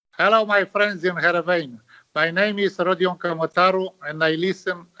Hello, my friends in Heerenveen. My name is Rodion Kamotaru, and I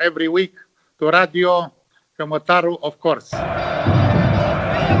listen every week to Radio Kamotaru, of course.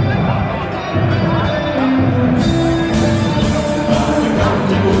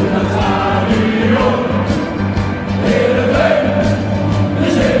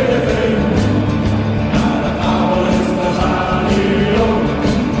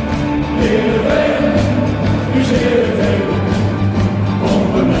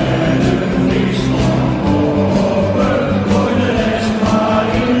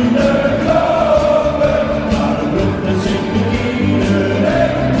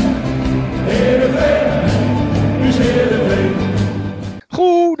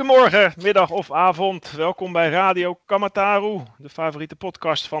 Goedemorgen, middag of avond. Welkom bij Radio Kamotaru, de favoriete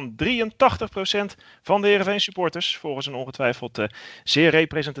podcast van 83% van de Heerenveen supporters, volgens een ongetwijfeld zeer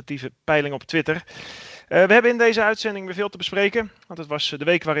representatieve peiling op Twitter. We hebben in deze uitzending weer veel te bespreken, want het was de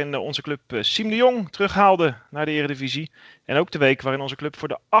week waarin onze club Siem de Jong terughaalde naar de Eredivisie. En ook de week waarin onze club voor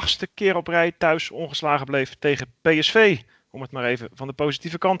de 8e keer op rij thuis ongeslagen bleef tegen PSV, om het maar even van de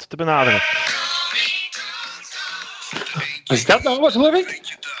positieve kant te benaderen. Is dat nou wat,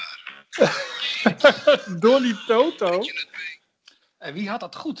 Lurk? Dolly Toto. Wie had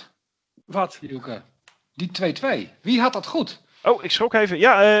dat goed? Wat? Joeke. Die 2-2. Wie had dat goed? Oh, ik schrok even.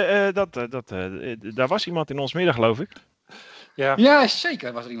 Ja, daar was iemand in ons midden, geloof ik. Ja,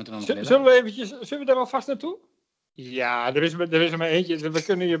 zeker was er iemand in ons midden. Zullen we daar wel vast naartoe? Ja, er is er maar eentje. We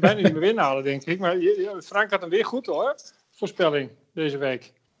kunnen je bijna niet meer inhalen, denk ik. Maar Frank had hem weer goed, hoor. Voorspelling deze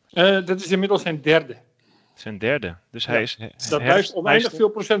week. Dat is inmiddels zijn derde. Zijn derde. Dus hij is... Dat blijft oneindig veel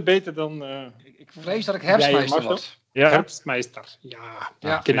procent beter dan... Ik vrees dat ik herfstmeester word. Ja, herfstmeester.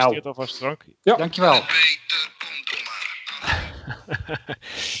 Ja. Genau. Alvast, Frank. Ja. Dankjewel.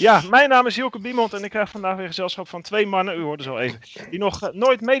 Ja, mijn naam is Hielke Biemond en ik krijg vandaag weer gezelschap van 2 mannen, u hoorde zo even, die nog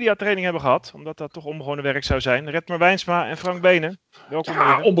nooit mediatraining hebben gehad, omdat dat toch onbegonnen werk zou zijn. Redmer Wijnsma en Frank Benen. Welkom.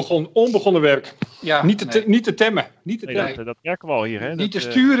 Ja, onbegonnen werk. Ja, niet te temmen. Dat merken we al hier. Hè? Niet te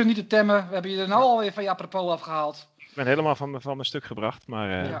sturen, niet te temmen. We hebben je er nou alweer van je apropos afgehaald. Ik ben helemaal van mijn stuk gebracht,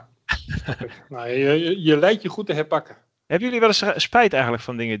 maar... Ja. Nou, je lijkt je goed te herpakken. Hebben jullie wel eens spijt eigenlijk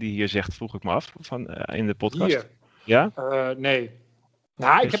van dingen die je hier zegt, vroeg ik me af, in de podcast? Hier? Ja? Nee.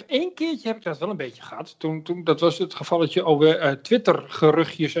 Nou, ik heb 1 keertje dat wel een beetje gehad. Toen dat was het gevalletje over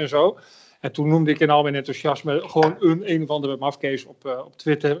Twitter-geruchtjes en zo. En toen noemde ik in al mijn enthousiasme gewoon een of andere mafkees op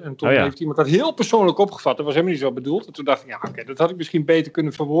Twitter. En toen heeft iemand dat heel persoonlijk opgevat. Dat was helemaal niet zo bedoeld. En toen dacht ik, oké, dat had ik misschien beter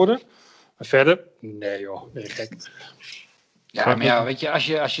kunnen verwoorden. Maar verder, nee joh, nee gek. Ja, maar ja, weet je,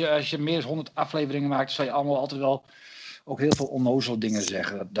 als je meer dan 100 afleveringen maakt, zal je allemaal altijd wel ook heel veel onnozele dingen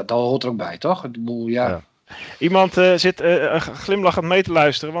zeggen. Dat hoort er ook bij, toch? Ik bedoel, ja. Iemand zit glimlachend mee te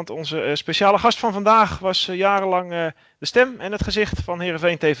luisteren, want onze speciale gast van vandaag was jarenlang de stem en het gezicht van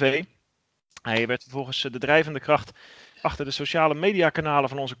Heerenveen TV. Hij werd vervolgens de drijvende kracht achter de sociale mediakanalen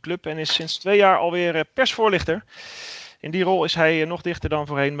van onze club en is sinds 2 jaar alweer persvoorlichter. In die rol is hij nog dichter dan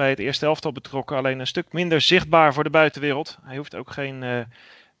voorheen bij het eerste elftal betrokken, alleen een stuk minder zichtbaar voor de buitenwereld. Hij hoeft ook geen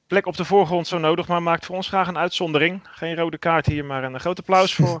plek op de voorgrond zo nodig, maar maakt voor ons graag een uitzondering. Geen rode kaart hier, maar een groot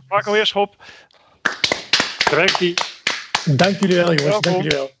applaus voor Marco Heerschop. Dank jullie wel, jongens. Welkom. Dank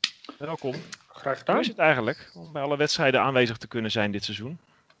jullie wel. Welkom. Graag gedaan. Hoe is het eigenlijk om bij alle wedstrijden aanwezig te kunnen zijn dit seizoen?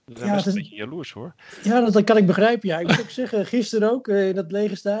 We zijn best een beetje jaloers, hoor. Ja, dat kan ik begrijpen. Ja. Ik moet ook zeggen, gisteren ook in dat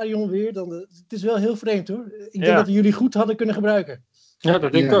lege stadion weer. Het is wel heel vreemd, hoor. Ik denk dat we jullie goed hadden kunnen gebruiken. Ja,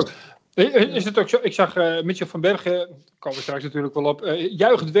 dat denk ik ook. Is het ook zo? Ik zag Mitchell van Bergen, komen we straks natuurlijk wel op,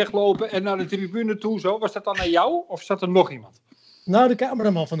 juichend weglopen en naar de tribune toe. Zo. Was dat dan naar jou of zat er nog iemand? Nou, de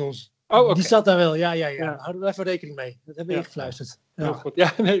cameraman van ons. Oh, okay. Die zat daar wel, ja. Houden we even rekening mee. Dat hebben we ingefluisterd. Ja. Heel goed.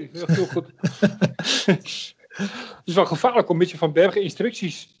 Ja, nee, heel goed. Het is wel gevaarlijk om Mitchell van Bergen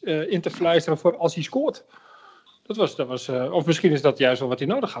instructies in te fluisteren voor als hij scoort. Dat was, of misschien is dat juist wel wat hij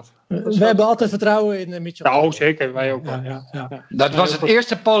nodig had. We hebben altijd vertrouwen in Mitchell. Nou, zeker. Wij ook. Ja. Dat was het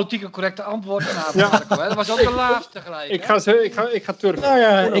eerste politieke correcte antwoord vanavond, Marco. Dat was ook de laatste gelijk. Ik ga turven. Nou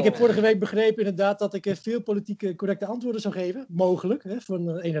ja, ik heb vorige week begrepen inderdaad dat ik veel politieke correcte antwoorden zou geven. Mogelijk, hè,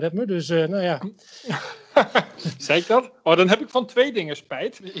 van ene Redmer. Dus, nou ja. Zei ik dat? Oh, dan heb ik van 2 dingen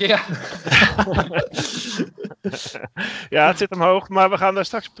spijt. Ja. Ja, het zit omhoog, maar we gaan daar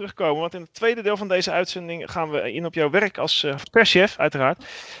straks op terugkomen. Want in het tweede deel van deze uitzending gaan we in op jouw werk als perschef, uiteraard.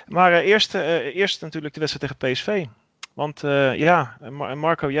 Maar eerst natuurlijk de wedstrijd tegen PSV. Want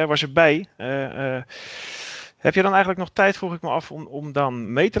Marco, jij was erbij. Heb je dan eigenlijk nog tijd, vroeg ik me af, om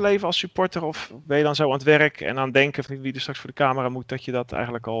dan mee te leven als supporter? Of ben je dan zo aan het werk en aan het denken van wie er straks voor de camera moet, dat je dat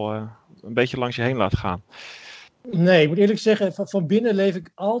eigenlijk al een beetje langs je heen laat gaan? Nee, ik moet eerlijk zeggen, van binnen leef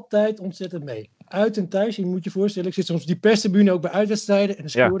ik altijd ontzettend mee. uit en thuis. Je moet je voorstellen, ik zit soms op die perstribune ook bij uitwedstrijden. En dan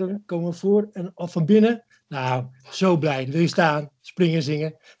scoren we, komen we voor. En van binnen, nou, zo blij. Dan wil je staan, springen,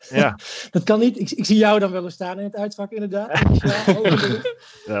 zingen. Ja. Dat kan niet. Ik zie jou dan wel eens staan in het uitvak, inderdaad.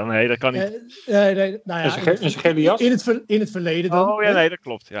 Ja, nee, dat kan niet. Nee, nou ja, een gele jas? In het verleden dan. Oh ja, nee, dat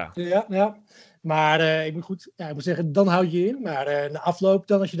klopt. Ja. Ja. Maar ik moet zeggen, dan houd je in. Maar na afloop,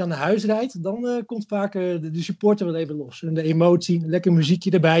 dan, als je dan naar huis rijdt, dan komt vaak de supporter wel even los. En de emotie, lekker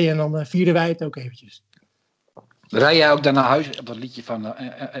muziekje erbij en dan vieren wij het ook eventjes. Rij jij ook dan naar huis op dat liedje van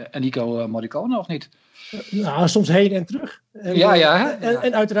Ennio Morricone of niet? Nou, soms heen en terug. En,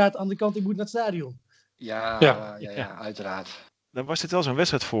 en uiteraard aan de kant, ik moet naar het stadion. Ja, uiteraard. Dan was dit wel zo'n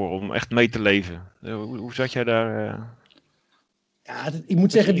wedstrijd voor om echt mee te leven. Hoe zat jij daar? Ja, ik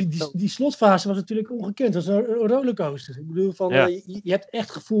moet zeggen, die slotfase was natuurlijk ongekend. Dat was een rollercoaster. Ik bedoel, je hebt echt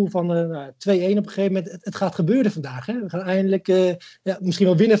het gevoel van 2-1 op een gegeven moment. Het gaat gebeuren vandaag. Hè? We gaan eindelijk misschien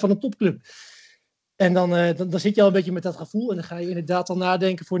wel winnen van een topclub. En dan zit je al een beetje met dat gevoel. En dan ga je inderdaad al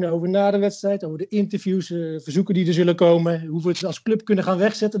nadenken over na de wedstrijd. Over de interviews, verzoeken die er zullen komen. Hoe we het als club kunnen gaan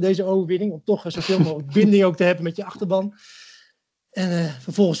wegzetten, deze overwinning. Om toch zoveel mogelijk binding ook te hebben met je achterban. En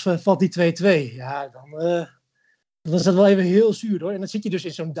vervolgens valt die 2-2. Ja, dan is dat wel even heel zuur hoor. En dan zit je dus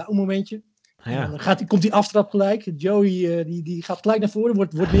in zo'n down momentje. Ja. En dan komt die aftrap gelijk. Joey die gaat gelijk naar voren,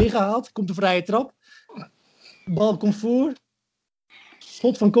 wordt neergehaald. Komt de vrije trap. De bal komt voor.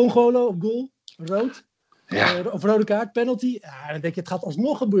 Schot van Congolo op goal. Rood. Of rode kaart, penalty. Ja, dan denk je, het gaat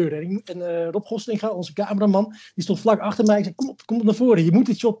alsnog gebeuren. En Rob Goslinga, onze cameraman, die stond vlak achter mij. Ik zei, kom op naar voren. Je moet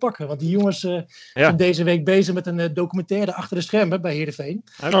dit shot pakken. Want die jongens zijn deze week bezig met een documentaire achter de schermen bij Heerenveen.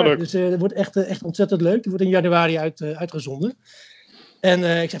 Dus dat wordt echt ontzettend leuk. Die wordt in januari uitgezonden.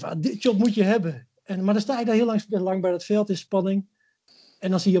 En ik zei van, dit shot moet je hebben. Maar dan sta je daar heel lang bij dat veld in spanning. En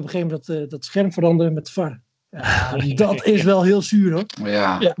dan zie je op een gegeven moment dat scherm veranderen met VAR. Ja, dat is wel heel zuur hoor.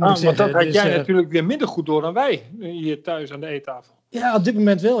 Ja, want dat had jij natuurlijk weer minder goed door dan wij hier thuis aan de eettafel. Ja, op dit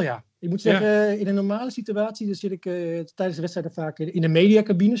moment wel ja. Ik moet zeggen, in een normale situatie dan zit ik tijdens de wedstrijden vaak in de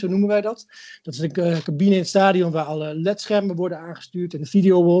mediacabine, zo noemen wij dat. Dat is een cabine in het stadion waar alle LED-schermen worden aangestuurd en de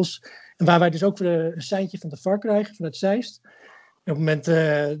videowalls. En waar wij dus ook een seintje van de VAR krijgen vanuit Zeist. En op het moment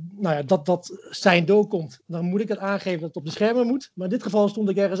dat sein doorkomt, dan moet ik het aangeven dat het op de schermen moet. Maar in dit geval stond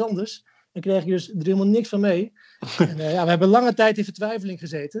ik ergens anders. Dan kreeg je dus er helemaal niks van mee. En, we hebben lange tijd in vertwijfeling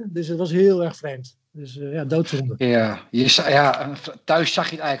gezeten. Dus het was heel erg vreemd. Dus doodzonde. Ja, thuis zag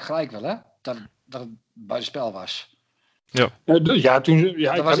je het eigenlijk gelijk wel, hè? Dat het buitenspel was. Ja, toen...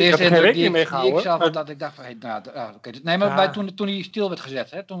 Ja, dat was eerst geen rekening mee gehouden. Ik zag dat ik dacht van... Nee, maar toen hij stil werd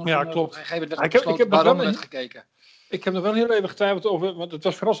gezet, hè? Toen klopt. Op een gegeven moment werd besloten waarom werd gekeken. Ik heb nog wel heel even getwijfeld over... Want het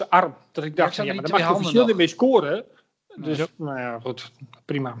was vooral zijn arm. Dat ik dacht, maar daar mag je officieel niet mee scoren. Dus, goed,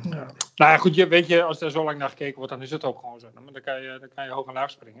 prima. Ja. Nou ja, goed, weet je, als er zo lang naar gekeken wordt, dan is het ook gewoon zo. Dan kan je hoog en laag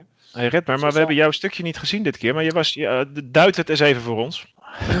springen. Hey, Redmer, maar we hebben jouw stukje niet gezien dit keer, maar duid het eens even voor ons.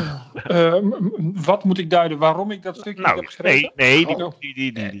 Wat moet ik duiden? Waarom ik dat stukje heb geschreven?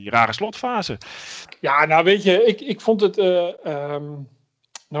 Die rare slotfase. Ja, nou weet je, ik vond het...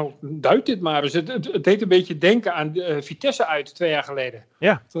 duid dit maar eens. Het deed een beetje denken aan Vitesse uit 2 jaar geleden.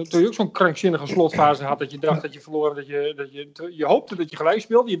 Ja. Toen je ook zo'n krankzinnige slotfase had, dat je dacht dat je verloor, dat je hoopte dat je gelijk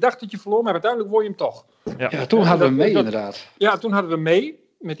speelde. Je dacht dat je verloor, maar uiteindelijk won je hem toch. Ja, toen hadden we mee inderdaad. Ja, toen hadden we mee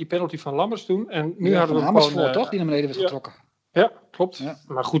met die penalty van Lammers toen. En nu hadden we Amersfoort toch, die naar beneden werd getrokken. Ja, klopt. Ja.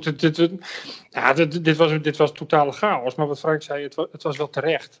 Maar goed, dit was totale chaos. Maar wat Frank zei, het was wel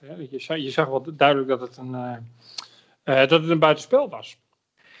terecht. Hè? Je zag wel duidelijk dat het een buitenspel was.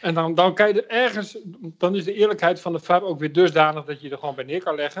 En dan kan je er ergens, dan is de eerlijkheid van de VAR ook weer dusdanig dat je er gewoon bij neer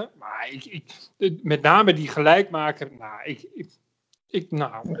kan leggen. Maar met name die gelijkmaker,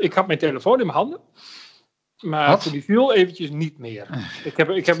 ik had mijn telefoon in mijn handen. Maar toen die viel eventjes niet meer.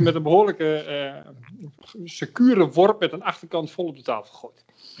 Ik heb met een behoorlijke secure worp met een achterkant vol op de tafel gegooid.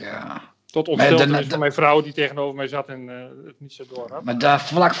 Ja. Tot ontsteltenis van mijn vrouw die tegenover mij zat en het niet zo door had. Maar daar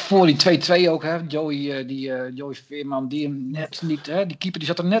vlak voor die 2-2 ook, hè, Joey Veerman, die hem net niet, hè, die keeper die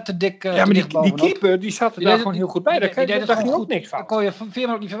zat er net te dik maar die keeper die zat er daar gewoon heel goed bij. Daar dacht je ook niks van. Dan kon je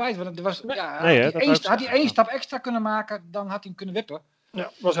Veerman ook niet verwijten, want had hij 1 stap extra kunnen maken, dan had hij hem kunnen wippen.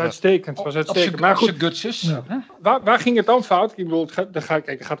 Ja, was uitstekend. Maar goed, waar ging het dan fout? Ik bedoel, er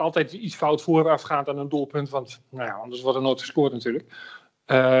gaat altijd iets fout voorafgaand aan een doelpunt, want anders wordt er nooit gescoord natuurlijk.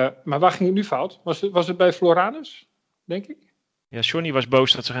 Maar waar ging het nu fout? Was het bij Floranus, denk ik? Ja, Johnny was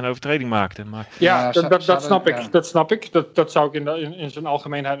boos dat ze geen overtreding maakten. Maar... Ja, dat snap ik. Dat zou ik in zijn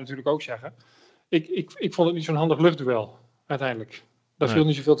algemeenheid natuurlijk ook zeggen. Ik vond het niet zo'n handig luchtduel, uiteindelijk. Daar viel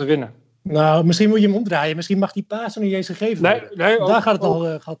niet zoveel te winnen. Nou, misschien moet je hem omdraaien. Misschien mag die paas er niet eens gegeven worden. Nee, daar gaat het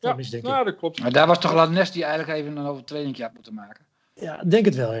al mis, denk ik. Ja, dat klopt. Maar daar was toch Lanes die eigenlijk even een overtreding had moeten maken? Ja, denk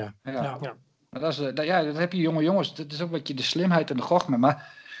het wel, ja. Maar dat heb je jonge jongens. Dat is ook wat je de slimheid en de gochme.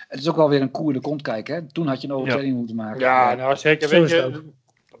 Maar het is ook wel weer een koe in de kont kijken. Hè? Toen had je een overtreding moeten maken. Ja, nou zeker. Zo Weet is het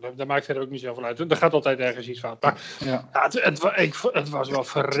je, daar maakt verder ook niet zoveel uit. Er gaat altijd ergens iets fout. Maar het was wel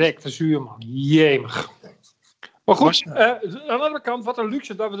verrekte zuur, man. Jemig. Maar goed, aan de andere kant, wat een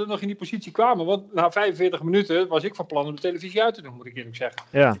luxe dat we er nog in die positie kwamen. Want na 45 minuten was ik van plan om de televisie uit te doen, moet ik eerlijk zeggen.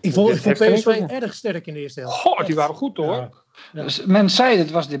 Ja. Ik vond PSV geen erg sterk in de eerste helft. Goh, die waren goed hoor. Ja. Ja. Dus men zei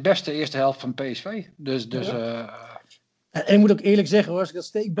het was de beste eerste helft van PSV. Dus En ik moet ook eerlijk zeggen, hoor, als ik dat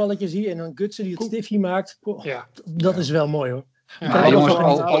steekballetje zie en dan Gutsen die het stiftje maakt, dat is wel mooi hoor. maar jongens,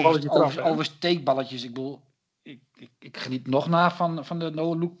 over over steekballetjes. Ik bedoel, ik geniet nog na van de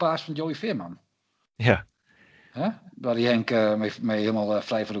no-look paas van Joey Veerman. Ja. Hè? Waar die Henk mee helemaal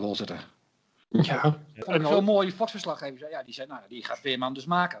vrij voor de goal zitten. Ja. En zo mooi die Fox-verslaggever zei, die zei, nou, die gaat Veerman dus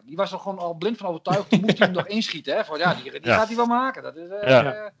maken. Die was er gewoon al blind van overtuigd, toen moest hij hem nog inschieten. Hè? Voor, die gaat hij wel maken. Dat is,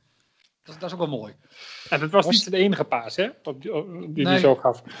 dat is ook wel mooi. En dat was niet de enige paas, hè? Die hij zo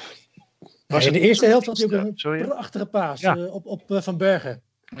gaf. In de eerste helft had hij ook een prachtige paas op Van Bergen.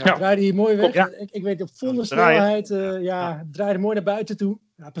 Ja. Draaide hij mooi weg. Ja. Ik weet op volle snelheid. Draaide mooi naar buiten toe.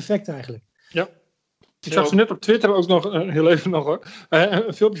 Ja, perfect eigenlijk. Ja. Ik zag ze net op Twitter ook nog, heel even nog hoor,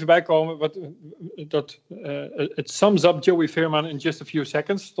 een filmpje voorbij komen. Het sums up Joey Veerman in just a few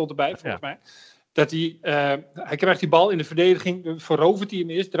seconds, stond erbij volgens mij. Dat hij krijgt die bal in de verdediging, verovert hij hem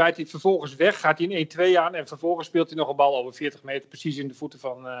eerst, draait hij het vervolgens weg, gaat hij in 1-2 aan en vervolgens speelt hij nog een bal over 40 meter, precies in de voeten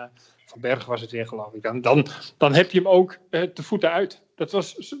van Berg was het weer geloof ik. Dan heb je hem ook de voeten uit.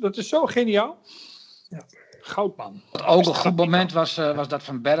 Dat is zo geniaal. Ja. Goudman. Wat ook een goed moment was dat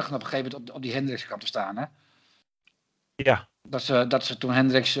Van Bergen op een gegeven moment op die Hendricks kwam te staan. Hè? Ja. Dat ze toen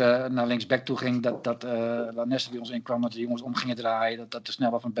Hendricks naar linksback toe ging, dat Nesta bij ons inkwam, dat de jongens om gingen draaien, dat de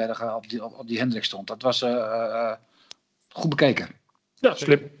snelheid van Bergen op die Hendricks stond. Dat was goed bekeken. Ja,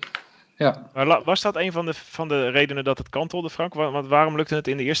 slim. Ja. Maar was dat een van de redenen dat het kantelde, Frank? Want waarom lukte het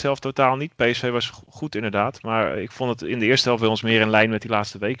in de eerste helft totaal niet? PSV was goed inderdaad, maar ik vond het in de eerste helft bij ons meer in lijn met die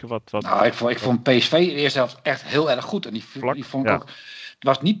laatste weken. Nou, ik vond PSV in de eerste helft echt heel erg goed. En die vond ik ook... Het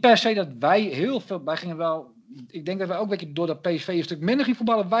was niet per se dat wij heel veel... Wij gingen wel... Ik denk dat wij ook een beetje, doordat PSV een stuk minder ging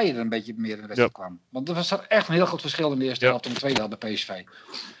voetballen, wij er een beetje meer in de wedstrijd kwamen. Want er was echt een heel groot verschil in de eerste helft en de tweede helft bij PSV.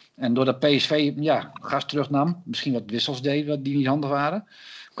 En doordat PSV gas terugnam, misschien wat wissels deed die niet handig waren,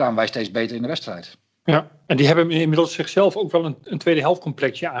 kwamen wij steeds beter in de wedstrijd. Ja, en die hebben inmiddels zichzelf ook wel een tweede helft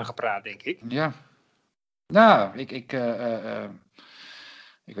complexje aangepraat, denk ik. Ja. Nou,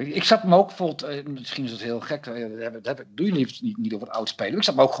 ik zat me ook bijvoorbeeld, misschien is het heel gek, doe je niet over het oud spelen. Ik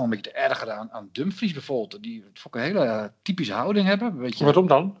zat me ook gewoon een beetje te ergeren aan Dumfries bijvoorbeeld. Die vond ik een hele typische houding hebben. Weet je. Waarom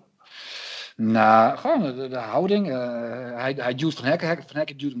dan? Nou, gewoon de houding. Hij duwt Van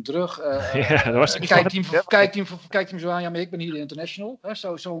Hekken duwt hem terug. Kijkt hem zo aan, ja, maar ik ben hier de international.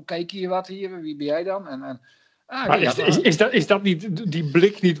 Zo kijk je wat hier, wie ben jij dan? Is dat niet die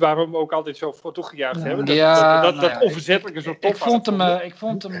blik niet waar we hem ook altijd zo voor toegejuicht hebben? Dat onverzettelijke zo tof.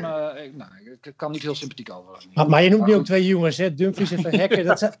 Ik kan niet heel sympathiek over. Maar je noemt nu ook twee jongens, hè? Dumfries en Van Hekken.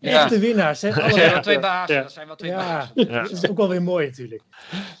 Dat zijn echte winnaars. Hè? Dat zijn wel twee bazen. Dat is ook wel weer mooi natuurlijk.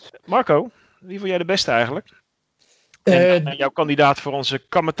 Marco, wie vond jij de beste eigenlijk? En jouw kandidaat voor onze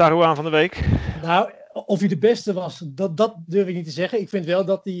Kamataruaan van de week? Nou, of hij de beste was, dat durf ik niet te zeggen. Ik vind wel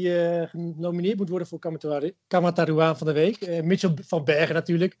dat hij genomineerd moet worden voor Kamataruaan van de week. Mitchell van Bergen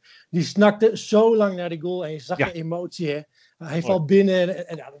natuurlijk. Die snakte zo lang naar de goal en je zag de emotie. Hè. Hij valt binnen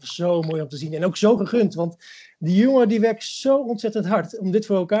en dat was zo mooi om te zien. En ook zo gegund, want die jongen die werkt zo ontzettend hard om dit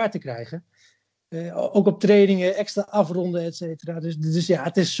voor elkaar te krijgen. Ook op trainingen, extra afronden, et cetera. Dus ja,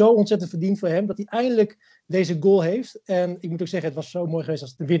 het is zo ontzettend verdiend voor hem dat hij eindelijk deze goal heeft. En ik moet ook zeggen, het was zo mooi geweest als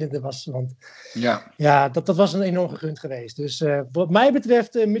het de winnende was. Want dat was een enorm gegund geweest. Dus wat mij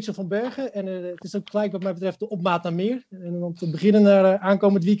betreft Mitchell van Bergen. En het is ook gelijk wat mij betreft de opmaat naar meer. En om te beginnen naar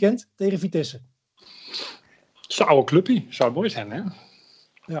aankomend weekend tegen Vitesse. Zou clubje, zou mooi zijn, hè?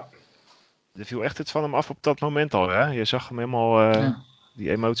 Ja. Er viel echt iets van hem af op dat moment al, hè? Je zag hem helemaal... Die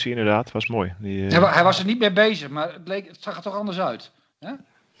emotie inderdaad, was mooi. Hij was er niet mee bezig, maar het zag er toch anders uit. Hè?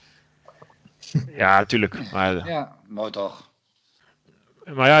 Ja, natuurlijk. Maar, ja, mooi toch.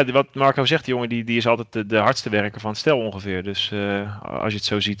 Maar ja, wat Marco zegt, die jongen die is altijd de hardste werker van het stel ongeveer. Dus als je het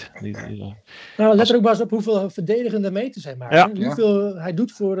zo ziet. Nou, let er ook maar eens op hoeveel verdedigende meters hij maakt. Ja. Hoeveel hij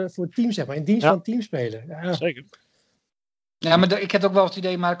doet voor het team, zeg maar. In dienst van het team spelen. Ja. Zeker. Ja, maar ik heb ook wel het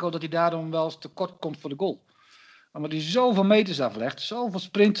idee, Marco, dat hij daarom wel eens tekort komt voor de goal. Omdat hij zoveel meters aflegt, zoveel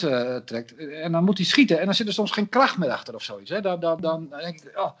sprint trekt. En dan moet hij schieten. En dan zit er soms geen kracht meer achter of zoiets. Hè? Dan denk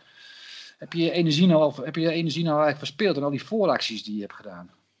ik, heb je je energie nou eigenlijk verspeeld en al die vooracties die je hebt gedaan.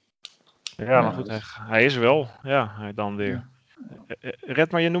 Ja, maar goed, hij is wel. Ja, hij dan weer.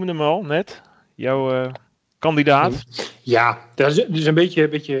 Red, maar je noemde hem al net. jouw kandidaat? Ja, dat is een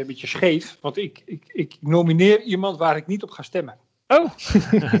beetje scheef. Want ik nomineer iemand waar ik niet op ga stemmen. Oh!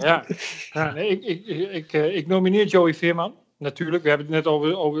 Ik nomineer Joey Veerman. Natuurlijk, we hebben het net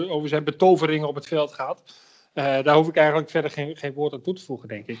over zijn betoveringen op het veld gehad. Daar hoef ik eigenlijk verder geen woord aan toe te voegen,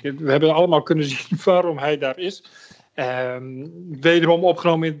 denk ik. We hebben allemaal kunnen zien waarom hij daar is. Wederom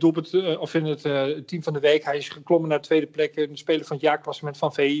opgenomen in het doelpunt, of in het team van de week. Hij is geklommen naar de tweede plek in de speler van het jaarklassement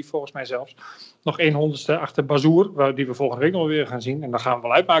van VI, volgens mij zelfs. Nog 100ste achter Bazoer, die we volgende week nog weer gaan zien. En dan gaan we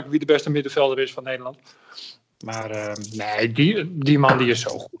wel uitmaken wie de beste middenvelder is van Nederland. Maar nee, die man die is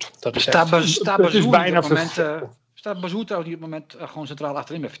zo goed. Dat is bijna staat Bazoer trouwens op het moment gewoon centraal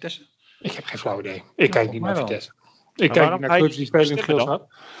achterin bij Vitesse? Ik heb geen flauw idee. Ik kijk niet naar Vitesse. Ik kijk naar clubs die spelen in het geel staat.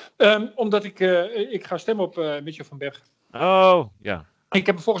 Omdat ik ga stemmen op Mitchell van Bergen. Oh, ja. Ik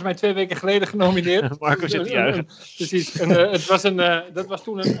heb hem volgens mij 2 weken geleden genomineerd. Marco zit te juichen. Precies. Dat was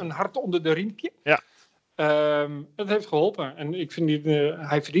toen een hart onder de riempje. Ja. Dat heeft geholpen. En ik vind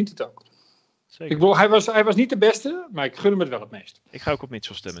hij verdient het ook. Zeker. Ik bedoel, hij was niet de beste, maar ik gun hem het wel het meest. Ik ga ook op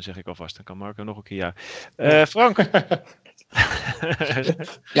Mitchell stemmen, zeg ik alvast. Dan kan Marco nog een keer ja. Frank?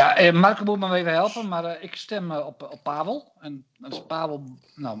 Ja, Marco moet me even helpen, maar ik stem op Pavel. En dat is Pavel.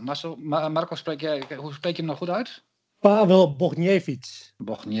 Nou, Marco, hoe spreek je hem nou goed uit? Pavel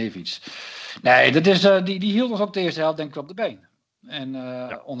Bogniewicz. Nee, dat is, die hield ons ook de eerste helft denk ik op de been. En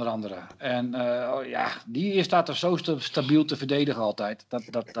onder andere. En die staat er zo stabiel te verdedigen altijd.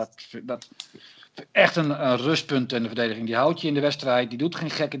 Dat echt een rustpunt in de verdediging. Die houdt je in de wedstrijd. Die doet geen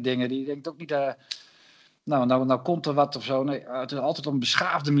gekke dingen. Die denkt ook niet... Nou komt er wat of zo. Nee, het is altijd op een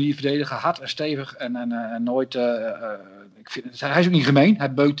beschaafde manier verdedigen. Hard en stevig. En nooit... hij is ook niet gemeen.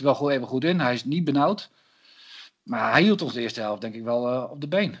 Hij beukt wel gewoon even goed in. Hij is niet benauwd. Maar hij hield ons de eerste helft denk ik wel op de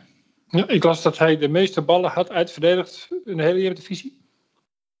been. Ja, ik las dat hij de meeste ballen had uitverdedigd in de hele Eredivisie.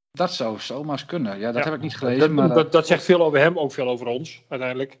 Dat zou zomaar eens kunnen. Ja, dat heb ik niet gelezen. Dat zegt veel over hem, ook veel over ons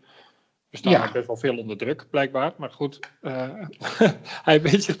uiteindelijk. We staan best wel veel onder druk, blijkbaar. Maar goed, hij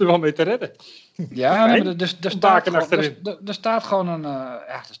weet zich er wel mee te redden. Ja, maar er staat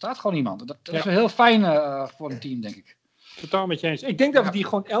gewoon iemand. Dat is wel heel fijn voor een team, denk ik. Totaal met je eens. Ik denk dat we die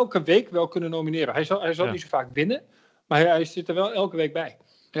gewoon elke week wel kunnen nomineren. Hij zal niet zo vaak winnen, maar hij zit er wel elke week bij.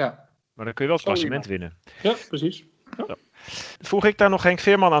 Ja. Maar dan kun je wel het klassement winnen. Ja, precies. Ja. Voeg ik daar nog Henk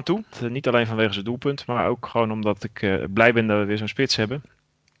Veerman aan toe. Niet alleen vanwege zijn doelpunt, maar ook gewoon omdat ik blij ben dat we weer zo'n spits hebben.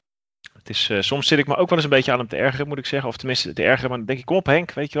 Het is, soms zit ik me ook wel eens een beetje aan hem te ergeren, moet ik zeggen. Of tenminste te ergeren, maar dan denk ik, kom op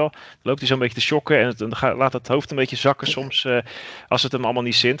Henk, weet je wel. Dan loopt hij zo'n beetje te shocken en dan laat het hoofd een beetje zakken soms als het hem allemaal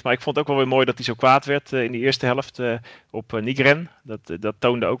niet zint. Maar ik vond het ook wel weer mooi dat hij zo kwaad werd in de eerste helft op Nygren. Dat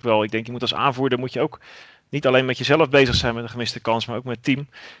toonde ook wel, ik denk je moet als aanvoerder moet je ook niet alleen met jezelf bezig zijn met een gemiste kans, maar ook met het team.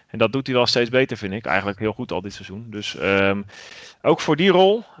 En dat doet hij wel steeds beter, vind ik. Eigenlijk heel goed al dit seizoen. Dus ook voor die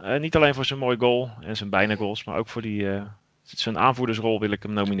rol, niet alleen voor zijn mooie goal en zijn bijna goals, maar ook voor zijn aanvoerdersrol wil ik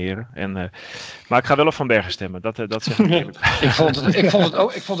hem nomineren. Maar ik ga wel op Van Bergen stemmen. Dat zeg ik eerlijk. Ik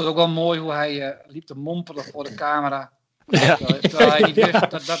vond het ook wel mooi hoe hij liep te mompelen voor de camera. Ja. Terwijl hij niet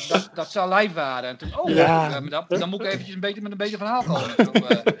wist dat ze live waren. En toen, dan moet ik eventjes met een beter verhaal komen.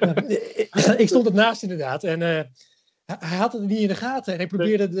 Ik stond ernaast inderdaad. En hij had het niet in de gaten. En hij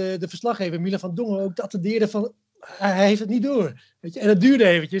probeerde de verslaggever Milan van Dongen ook te attenderen van... Hij heeft het niet door. Weet je? En dat duurde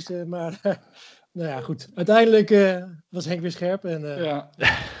eventjes. Maar nou ja, goed. Uiteindelijk was Henk weer scherp. En,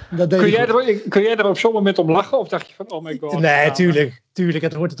 dat deed kun jij er op zo'n moment om lachen? Of dacht je van, oh my god. Nee, tuurlijk.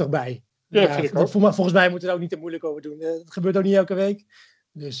 Het hoort er toch bij. Ja, vind ik ook. Volgens mij moeten we er ook niet te moeilijk over doen. Het gebeurt ook niet elke week.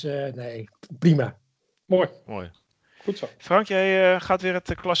 Dus nee, prima. Mooi. Goed zo. Frank, jij gaat weer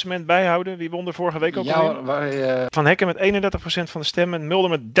het klassement bijhouden. Wie won er vorige week ook alweer? Van Hekken met 31% van de stemmen. Mulder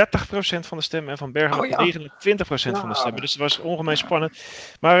met 30% van de stemmen. En Van Bergen met 29% van de stemmen. Dus het was ongemeen spannend.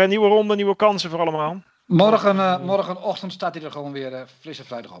 Maar een nieuwe ronde, nieuwe kansen voor allemaal. Morgenochtend staat hij er gewoon weer fris en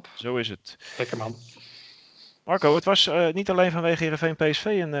fruitig op. Zo is het. Lekker man. Marco, het was niet alleen vanwege Heerenveen PSV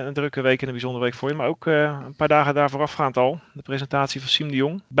een drukke week en een bijzondere week voor je. Maar ook een paar dagen daar voorafgaand al. De presentatie van Siem de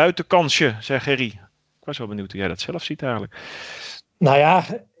Jong. Buitenkansje, zei Gerry. Ik was wel benieuwd hoe jij dat zelf ziet eigenlijk. Nou ja,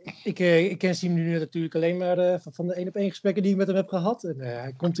 ik ken Siem nu natuurlijk alleen maar van de 1-op-1 gesprekken die ik met hem heb gehad. En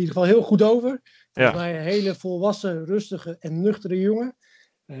hij komt in ieder geval heel goed over. Volgens mij een hele volwassen, rustige en nuchtere jongen.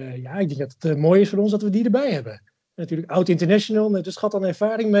 Ik denk dat het mooi is voor ons dat we die erbij hebben. En natuurlijk oud-international, met een schat aan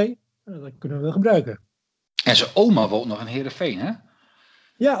ervaring mee. Dat kunnen we wel gebruiken. En zijn oma woont nog in Heerenveen, hè?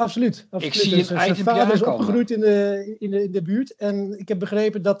 Ja, absoluut. Ik zie zijn vader is opgegroeid in de buurt. En ik heb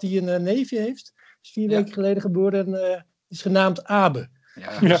begrepen dat hij een neefje heeft. Is 4 weken geleden geboren en is genaamd Abe.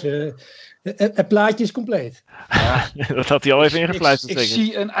 Ja. Dus het plaatje is compleet. Ja. Dat had hij al even ingefluisterd. Ik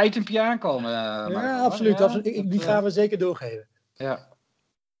zie een itempje aankomen. Absoluut. Die gaan we zeker doorgeven. Ja.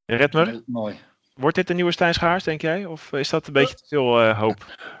 Redmer? Mooi. Wordt dit de nieuwe Stijn Schaars, denk jij? Of is dat een beetje te veel hoop?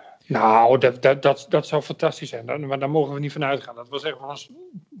 Nou, dat zou fantastisch zijn. Maar daar mogen we niet van uitgaan. Dat was echt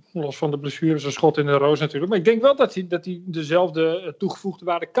los van de blessures een schot in de roos natuurlijk. Maar ik denk wel dat hij dezelfde toegevoegde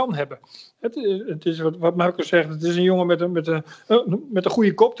waarde kan hebben. Het is wat Marco zegt. Het is een jongen met een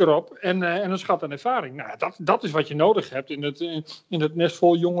goede kop erop. En een schat aan ervaring. Nou, dat is wat je nodig hebt in het nest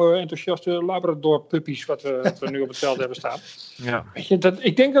vol jonge, enthousiaste Labrador-puppies wat we nu op het veld hebben staan. Ja. Weet je,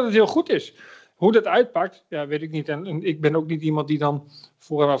 ik denk dat het heel goed is. Hoe dat uitpakt, ja, weet ik niet. En ik ben ook niet iemand die dan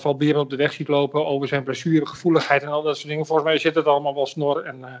vooraf al beren op de weg ziet lopen over zijn blessuregevoeligheid en al dat soort dingen. Volgens mij zit het allemaal wel snor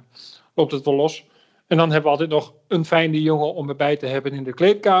en loopt het wel los. En dan hebben we altijd nog een fijne jongen om erbij te hebben in de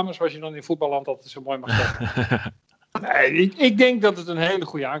kleedkamer, zoals je dan in voetballand altijd zo mooi mag zeggen. Nee, ik denk dat het een hele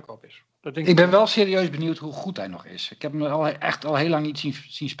goede aankoop is. Ik ben wel serieus benieuwd hoe goed hij nog is. Ik heb hem al heel lang niet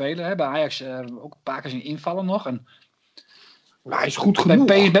zien spelen. Hè. Bij Ajax ook een paar keer zien invallen nog. En maar hij is goed genoeg.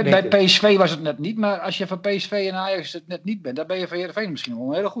 Bij PSV was het net niet, maar als je van PSV en Ajax het net niet bent, dan ben je van Heerenveen misschien wel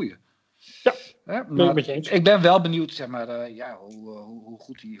een hele goeie. Ja, maar ik ben wel benieuwd, zeg maar,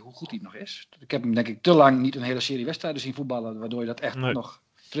 hoe goed hij nog is. Ik heb hem denk ik te lang niet een hele serie wedstrijden zien voetballen, waardoor je dat echt nog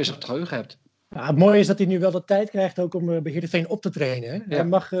fris op het geheugen hebt. Ja, het mooie is dat hij nu wel de tijd krijgt ook om bij Heerenveen op te trainen. Hè? Ja. Hij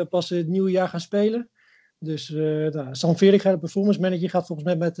mag pas het nieuwe jaar gaan spelen. Dus Sam Verik, de performance manager, gaat volgens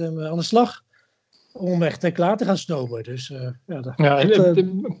mij met hem aan de slag. Om echt klaar te gaan stomen. Dus,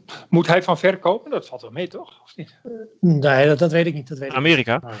 moet hij van ver kopen? Dat valt wel mee, toch? Of niet? Nee, dat weet ik niet.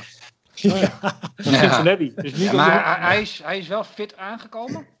 Amerika? Cincinnati. Dus niet maar hij is wel fit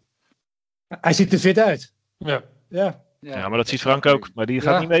aangekomen? Hij ziet er fit uit. Ja. Ja, maar dat ziet Frank ook. Maar die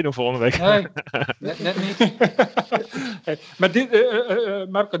gaat niet meedoen volgende week. Nee, net niet. Maar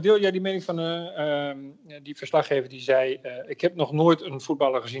Marco, deel jij die mening van die verslaggever die zei... ik heb nog nooit een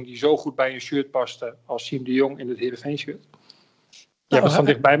voetballer gezien die zo goed bij een shirt paste als Siem de Jong in het Heerenveen shirt. Jij hebt het van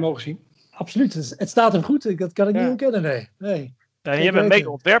dichtbij mogen zien. Absoluut, het staat hem goed. Dat kan ik niet ontkennen, nee. Ja, en jij bent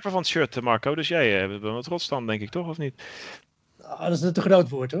mede-ontwerper van het shirt, Marco. Dus jij bent wel trots dan, denk ik, toch? Of niet? Dat is een te groot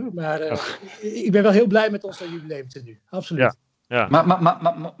woord, hoor. Maar ik ben wel heel blij met ons jubileumtenu. Absoluut. Ja.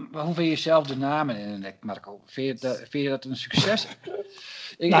 Maar hoe vind je zelf de namen in de nek, Marco? Vind je dat een succes?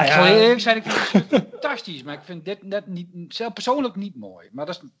 Ik zal eerlijk zijn, ik vind het fantastisch. Maar ik vind dit net niet, zelf persoonlijk niet mooi. Maar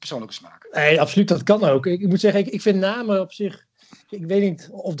dat is een persoonlijke smaak. Nee, absoluut. Dat kan ook. Ik moet zeggen, ik vind namen op zich... Ik weet niet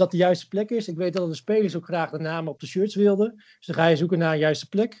of dat de juiste plek is. Ik weet dat de spelers ook graag de namen op de shirts wilden. Dus dan ga je zoeken naar een juiste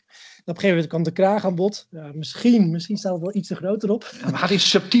plek. En op een gegeven moment kwant de kraag aan bod. Ja, misschien staat het wel iets te groter op. Ja, maar had iets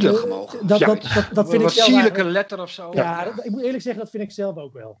subtieler gemogen. Dat vind ik een zelf sierlijke letter of zo. Ja, ik moet eerlijk zeggen, dat vind ik zelf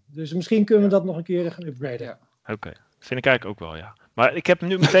ook wel. Dus misschien kunnen we dat nog een keer gaan upgraden. Ja. Oké, vind ik eigenlijk ook wel, ja. Maar ik heb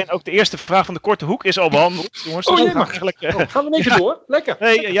nu meteen ook de eerste vraag van de korte hoek is al behandeld. Jongens, gaan we een beetje door. Lekker.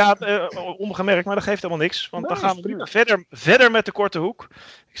 Nee, ongemerkt, maar dat geeft helemaal niks. Want dan gaan we nu verder met de korte hoek.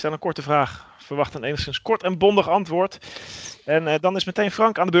 Ik stel een korte vraag. Verwacht een enigszins kort en bondig antwoord. En dan is meteen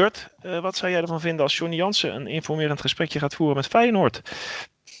Frank aan de beurt. Wat zou jij ervan vinden als Johnny Jansen een informerend gesprekje gaat voeren met Feyenoord?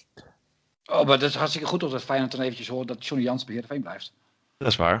 Oh, maar dat is hartstikke goed dat Feyenoord dan eventjes hoort dat Johnny Jansen bij Heerenveen blijft. Dat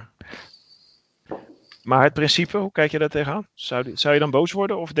is waar. Maar het principe, hoe kijk je daar tegenaan? Zou je dan boos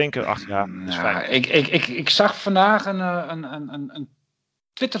worden of denken, ach ja, dat is fijn? Ik zag vandaag een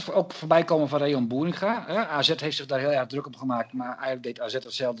Twitter ook voorbij komen van Reon Boeringa. AZ heeft zich daar heel erg druk op gemaakt, maar eigenlijk deed AZ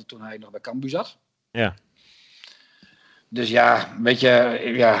hetzelfde toen hij nog bij Cambuur zat. Ja. Dus ja, weet je,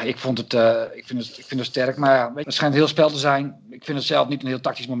 ik vind het sterk, maar het schijnt heel spel te zijn. Ik vind het zelf niet een heel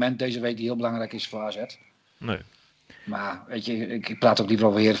tactisch moment deze week die heel belangrijk is voor AZ. Nee. Maar weet je, ik praat ook liever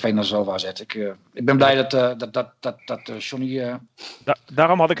over Heerenveen dan zo over AZ. Ik ben blij dat Johnny...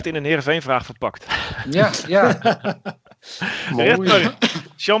 Daarom had ik het in een Heerenveen-vraag verpakt. Ja.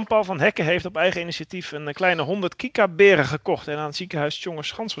 Jean-Paul van Hekken heeft op eigen initiatief een kleine 100 Kika-beren gekocht en aan het ziekenhuis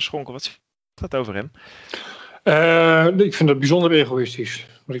Tjongerschans geschonken. Wat zegt dat over hem? Ik vind dat bijzonder egoïstisch,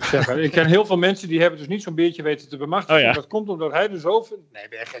 moet ik zeggen. Ik ken heel veel mensen die hebben dus niet zo'n beertje weten te bemachtigen. Dat komt omdat hij dus over... Nee,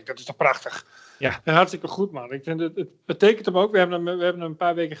 ben je gek, dat is toch prachtig? Ja. En hartstikke goed, man. Ik vind het betekent hem ook. We hebben hem een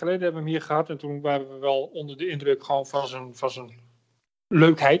paar weken geleden hem hier gehad en toen waren we wel onder de indruk gewoon van zijn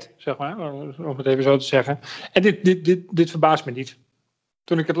leukheid, zeg maar, om het even zo te zeggen. En dit verbaast me niet.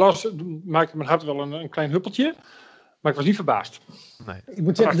 Toen ik het las, maakte mijn hart wel een klein huppeltje. Maar ik was niet verbaasd. Nee. Ik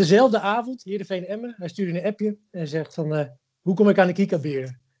moet zeggen, dezelfde avond, Heerenveen Emmen, hij stuurde een appje en zegt van, hoe kom ik aan de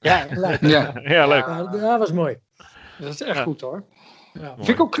Kika-beren? Ja, leuk. Dat was mooi. Dat is echt goed, hoor. Ja. Vind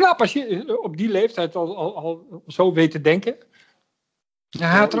ik ook knap als je op die leeftijd al zo weet te denken.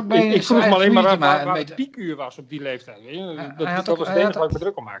 Ja, ik vroeg me alleen maar waar het piekuur was op die leeftijd. Dat was het enige waar ik me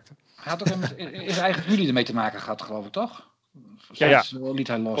druk om maakte. Hij had ook in zijn eigen familie ermee te maken gehad, geloof ik, toch? Ja. Liet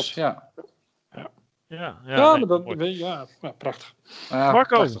hij los, Ja, maar dat, prachtig.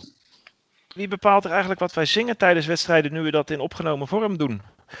 Marco, prachtig. Wie bepaalt er eigenlijk wat wij zingen tijdens wedstrijden nu we dat in opgenomen vorm doen?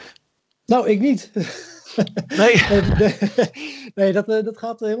 Nou, ik niet. Nee. Nee, dat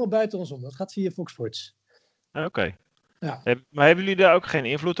gaat helemaal buiten ons om. Dat gaat via Fox Sports. Oké. Ja. Maar hebben jullie daar ook geen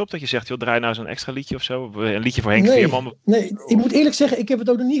invloed op? Dat je zegt, joh, draai nou zo'n extra liedje of zo? Een liedje voor Henk Veerman? Nee, ik moet eerlijk zeggen, ik heb het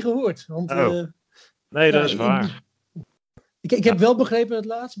ook nog niet gehoord. Want, nee, dat is waar. Ik heb wel begrepen het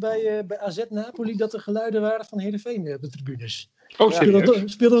laatst bij AZ Napoli dat er geluiden waren van Heerenveen op de tribunes.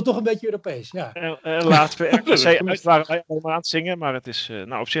 Speelden we toch een beetje Europees, ja. Laatst bij RKC uit waren wij allemaal aan het zingen, maar het is,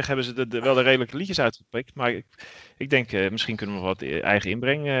 op zich hebben ze wel de redelijke liedjes uitgepikt. Maar ik denk, misschien kunnen we wat eigen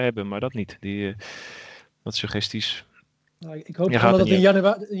inbreng hebben, maar dat niet. Wat suggesties. Nou, ik hoop gewoon dat in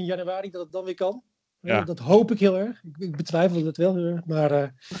januari dat het dan weer kan. Ja. Dat hoop ik heel erg. Ik betwijfel het wel heel erg, maar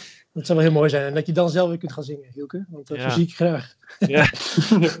dat zou wel heel mooi zijn. En dat je dan zelf weer kunt gaan zingen, Hielke. Want dat zie ik graag. Ja.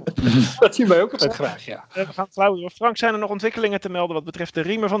 Dat zien wij ook altijd graag, ja. We gaan flauw door. Frank, zijn er nog ontwikkelingen te melden wat betreft de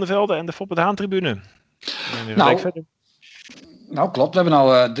Riemer van der Velde en de Foppe de Haan tribune? Nou, klopt. We hebben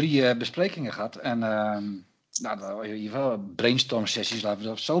al 3 besprekingen gehad. En in ieder geval brainstorm sessies, laten we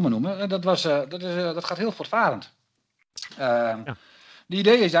dat zo maar noemen. Dat gaat heel voortvarend. De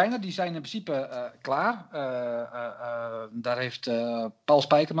ideeën zijn er, die zijn in principe klaar. Daar heeft Paul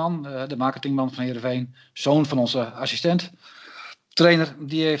Spijkerman, de marketingman van Heerenveen, zoon van onze assistent, trainer,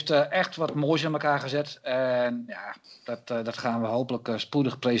 die heeft echt wat moois in elkaar gezet. En ja, dat gaan we hopelijk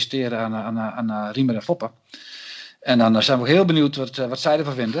spoedig presenteren aan Riemer en Foppe. En dan zijn we heel benieuwd wat zij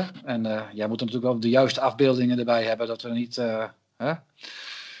ervan vinden. En jij moet natuurlijk wel de juiste afbeeldingen erbij hebben, dat we niet...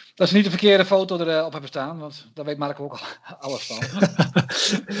 Dat ze niet de verkeerde foto erop hebben staan, want daar weet Marco ook alles van.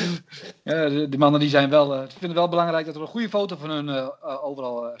 De mannen die zijn vinden het wel belangrijk dat er een goede foto van hun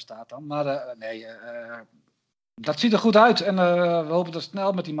overal staat dan. Maar dat ziet er goed uit en we hopen dat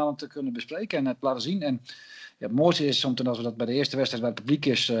snel met die mannen te kunnen bespreken en het laten zien. En het mooiste is soms als we dat bij de eerste wedstrijd bij het publiek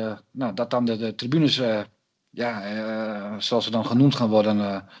is, dat dan de tribunes... zoals ze dan genoemd gaan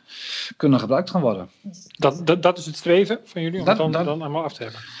worden, kunnen gebruikt gaan worden. Dat is het streven van jullie, om het dan allemaal af te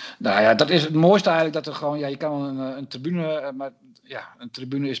hebben? Nou ja, dat is het mooiste eigenlijk, dat er gewoon, je kan een tribune, maar ja, een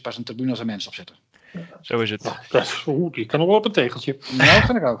tribune is pas een tribune als er mensen op zitten. Zo is het. Die kan nog wel op een tegeltje. Nou, dat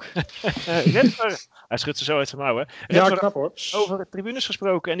vind ik ook. Hij schudt ze zo uit zijn mouwen. Ja, knap hoor. Over de tribunes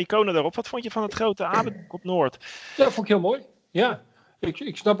gesproken en iconen daarop. Wat vond je van het grote Abendak op Noord? Ja, dat vond ik heel mooi. Ja.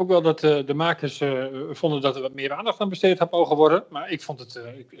 Ik snap ook wel dat de makers vonden dat er wat meer aandacht aan besteed had mogen worden. Maar ik vond het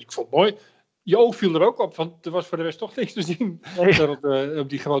mooi. Je oog viel er ook op, want er was voor de rest toch niks te zien. Nee. Op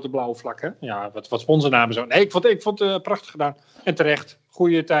die grote blauwe vlak. Hè? Ja, wat sponsornamen zo. Nee, ik vond het prachtig gedaan. En terecht.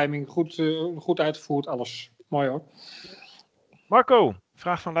 Goede timing, goed uitgevoerd, alles. Mooi hoor. Marco,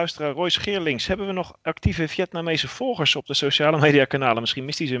 vraag van luisteraar Royce Geerlings. Hebben we nog actieve Vietnamese volgers op de sociale media kanalen? Misschien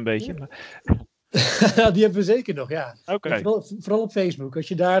mist hij ze een beetje. Maar... Die hebben we zeker nog, ja. Okay. Vooral op Facebook. Als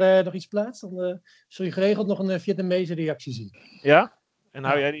je daar nog iets plaatst, dan zul je geregeld nog een Vietnamese reactie zien. Ja? En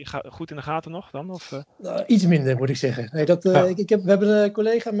hou jij die goed in de gaten nog dan? Of? Iets minder, moet ik zeggen. Nee, we hebben een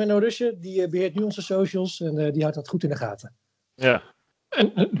collega, Menno Rusje, die beheert nu onze socials en die houdt dat goed in de gaten. Ja.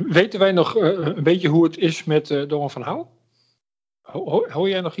 En weten wij nog een beetje hoe het is met Doan van Houw? Hoor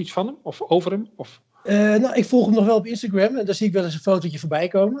jij nog iets van hem? Of over hem? Of... Ik volg hem nog wel op Instagram en daar zie ik wel eens een fotootje voorbij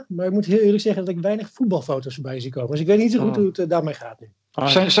komen. Maar ik moet heel eerlijk zeggen dat ik weinig voetbalfoto's voorbij zie komen. Dus ik weet niet zo goed hoe het daarmee gaat nu.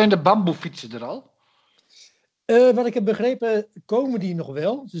 Zijn de bamboefietsen er al? Wat ik heb begrepen, komen die nog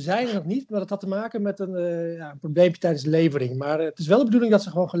wel. Ze zijn er nog niet, maar dat had te maken met een probleempje tijdens de levering. Maar het is wel de bedoeling dat ze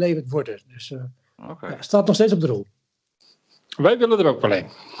gewoon geleverd worden. Dus staat nog steeds op de rol. Wij willen er ook wel een.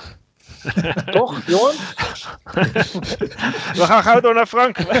 Toch, Johan? We gaan gauw door naar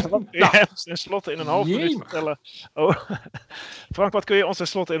Frank. Wat kun je ons tenslotte in een half minuut vertellen? Frank, wat kun je ons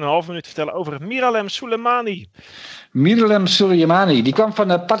tenslotte in een half minuut vertellen over Miralem Soleimani? Miralem Soleimani, die kwam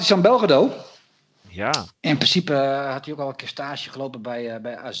van Partizan Belgrado. Ja. In principe had hij ook al een keer stage gelopen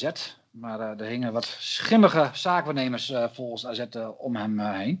bij AZ. Maar er hingen wat schimmige zaakwaarnemers volgens AZ om hem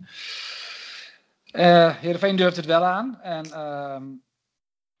heen. Heerenveen durfde het wel aan. En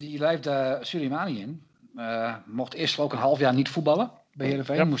die lijfde Soleimani in. Mocht eerst ook een half jaar niet voetballen bij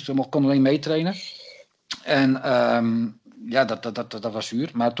Heerenveen. Ja. Kon alleen meetrainen. En dat was zuur.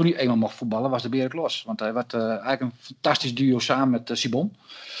 Maar toen hij eenmaal mocht voetballen was de beer los. Want hij werd eigenlijk een fantastisch duo samen met Sibon.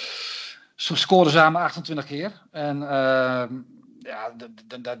 Ze scoorden samen 28 keer. En daar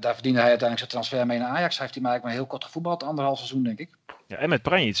verdiende hij uiteindelijk zijn transfer mee naar Ajax. Hij heeft hij maar eigenlijk maar heel kort gevoetbald. 1,5 seizoen, denk ik. Ja, en met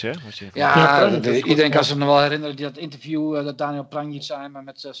Pranjic, hè? Iedereen kan zich nog wel herinneren dat interview dat Daniel Pranjic samen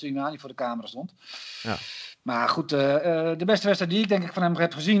met Soleimani voor de camera stond. Ja. Maar goed, de beste wedstrijd die ik denk ik van hem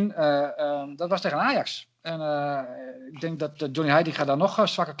heb gezien, dat was tegen Ajax. En ik denk dat Johnny Heitinga daar nog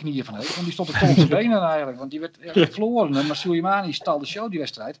zwakke knieën van heeft. Want die stond er toch op zijn benen eigenlijk. Want die werd echt verloren. Maar Soleimani stal de show die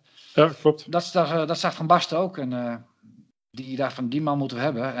wedstrijd. Ja, klopt. Dat zag Van Basten ook. En die man moeten we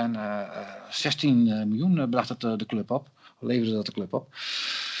hebben. En 16 miljoen bracht het de club op. Leverde dat de club op.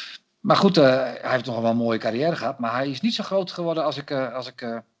 Maar goed, hij heeft nog wel een mooie carrière gehad. Maar hij is niet zo groot geworden als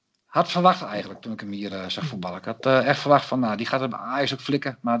ik had verwacht eigenlijk toen ik hem hier zag voetballen. Ik had echt verwacht van, die gaat er bij Ajax ook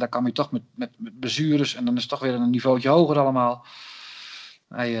flikken. Maar daar kwam hij toch met blessures. En dan is het toch weer een niveautje hoger allemaal.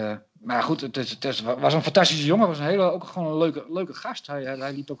 Maar goed, het was een fantastische jongen. Het was ook gewoon een leuke gast.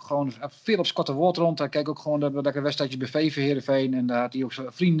 Hij liep ook gewoon veel op Scotte Woord rond. Hij keek ook gewoon de wedstrijdjes bij VV Heerenveen. En daar had hij ook zijn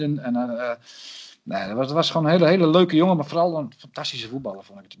vrienden. En dat was gewoon een hele leuke jongen. Maar vooral een fantastische voetballer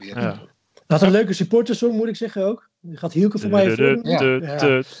vond ik het weer. Ja. Had een leuke supportersong, moet ik zeggen ook. Die gaat Hielke voor mij voor.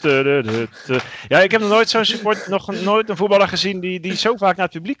 Ja, ik heb nog nooit een voetballer gezien die zo vaak naar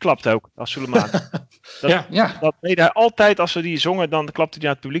het publiek klapt ook, als Soleimani. Dat deed hij altijd, als we die zongen, dan klapte hij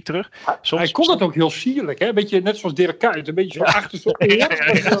naar het publiek terug. Hij kon het ook heel sierlijk, hè? Een beetje net zoals Dirk Kuyt, een beetje zo achter zo'n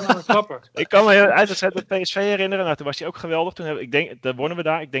oor. Ik kan me uit de tijd met PSV herinneren, nou, toen was hij ook geweldig. Daar wonnen we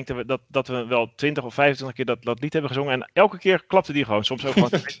daar. Ik denk dat we wel 20 of 25 keer dat lied hebben gezongen. En elke keer klapte die gewoon. Soms ook gewoon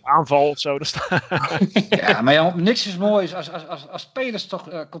een aanval of zo. Ja, maar niks is mooi als spelers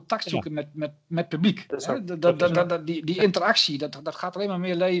toch contact zoeken met publiek. Die interactie, dat gaat alleen maar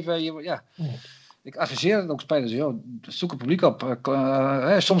meer leven. Ik adviseer het ook spelers, zoek het publiek op.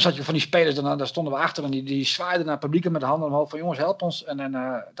 Soms had je van die spelers, daar stonden we achter en die zwaaiden naar het publiek met de handen omhoog van jongens, help ons. En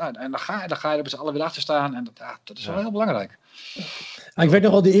dan ga je er met z'n allen weer achter staan en dat is wel heel belangrijk. Ik weet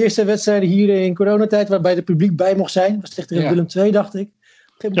nog wel de eerste wedstrijden hier in coronatijd waarbij het publiek bij mocht zijn. Dat was tegen Willem II, dacht ik.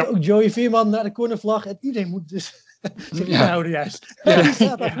 Ook Joey Veerman naar de cornervlag en iedereen moet dus zich inhouden juist. Die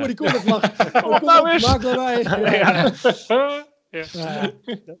staat daar voor die cornervlag. Maak lawaai.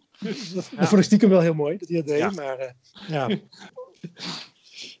 Dat vond ik stiekem wel heel mooi dat hij dat deed.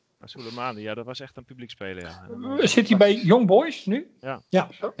 Maar Soleimani, dat was echt een publiekspeler. Zit hij bij Young Boys nu? Ja.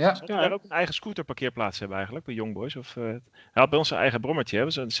 Zou hij ook een eigen scooterparkeerplaats hebben eigenlijk, bij Young Boys? Hij had bij ons zijn eigen brommertje.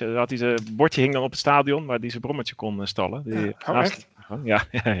 Had hij zijn bordje hing dan op het stadion, waar hij zijn brommertje kon stallen. Echt? Ja.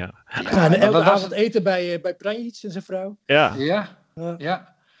 En elke avond eten bij Pranjic en zijn vrouw.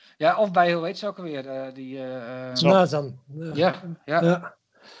 Ja, of bij, hoe heet ze ook alweer? Nazan. Ja.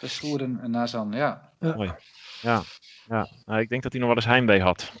 De Schoeren en Nazan, Mooi. Ja. Ik denk dat hij nog wel eens heimwee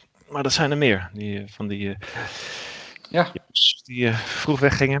had. Maar dat zijn er meer. Die vroeg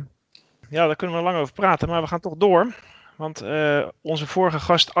weggingen. Ja, daar kunnen we lang over praten, maar we gaan toch door. Want onze vorige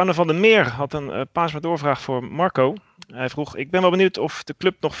gast Arne van der Meer had een paas met doorvraag voor Marco. Hij vroeg, ik ben wel benieuwd of de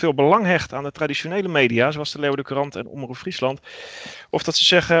club nog veel belang hecht aan de traditionele media, zoals de Leeuwarden Courant en Omroep Friesland. Of dat ze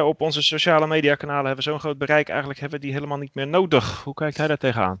zeggen, op onze sociale mediakanalen hebben we zo'n groot bereik, eigenlijk hebben we die helemaal niet meer nodig. Hoe kijkt hij daar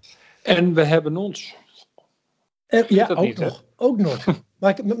tegenaan? En we hebben ons. Ook nog.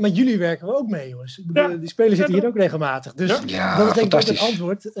 Maar met jullie werken we ook mee, jongens. Die spelers zitten hier ook regelmatig. Dus dat is denk ik ook het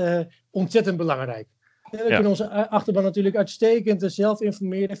antwoord. Ontzettend belangrijk. We kunnen onze achterban natuurlijk uitstekend zelf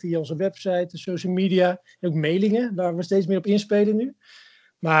informeren via onze website, de social media, en ook mailingen, waar we steeds meer op inspelen nu.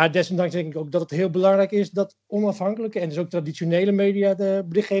 Maar desondanks denk ik ook dat het heel belangrijk is dat onafhankelijke en dus ook traditionele media de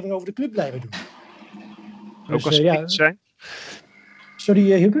berichtgeving over de club blijven doen. Ook als ze kritisch zijn?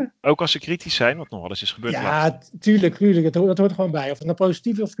 Sorry, Hielke? Ook als ze kritisch zijn, wat nog wel eens is gebeurd. Ja, tuurlijk. Dat hoort er gewoon bij. Of het nou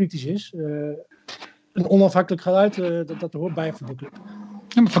positief of kritisch is. Een onafhankelijk geluid, dat hoort bij voor de club.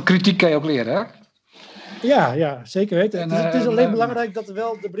 Ja, maar van kritiek kan je ook leren, hè? Ja, zeker weten. Het is alleen belangrijk dat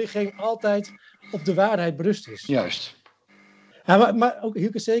wel de berichtgeving altijd op de waarheid berust is. Juist. Ja, maar ook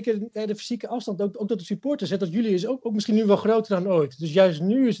Hielke, zeker de fysieke afstand, ook tot de supporters, dat jullie is ook misschien nu wel groter dan ooit. Dus juist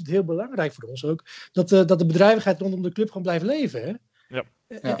nu is het heel belangrijk voor ons ook dat de bedrijvigheid rondom de club gewoon blijft leven. Hè? Ja.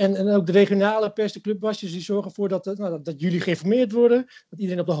 En ook de regionale pers, de clubwasjes, die zorgen ervoor dat jullie geïnformeerd worden, dat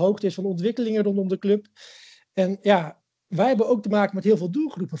iedereen op de hoogte is van de ontwikkelingen rondom de club. En wij hebben ook te maken met heel veel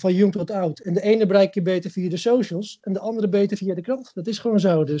doelgroepen, van jong tot oud. En de ene bereik je beter via de socials en de andere beter via de krant. Dat is gewoon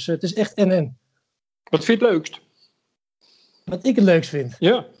zo. Dus het is echt en. Wat vind je het leukst? Wat ik het leukst vind?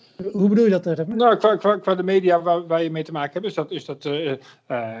 Ja. Hoe bedoel je dat? Nou, qua de media waar je mee te maken hebt, is dat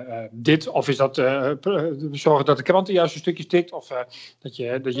dit? Of is dat zorgen dat de krant de juiste stukjes tikt? Of dat je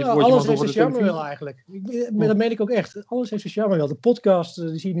het woordje alles mag heeft over zijn de charme wel eigenlijk. Dat meen ik ook echt. Alles heeft zijn charme wel. De podcast,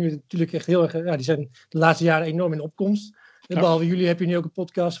 die zie je nu natuurlijk echt heel erg... die zijn de laatste jaren enorm in opkomst. Behalve jullie heb je nu ook een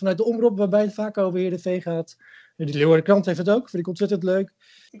podcast vanuit de Omroep, waarbij het vaak over Heerenveen gaat. De Leeuwarden Krant heeft het ook, vind ik ontzettend leuk.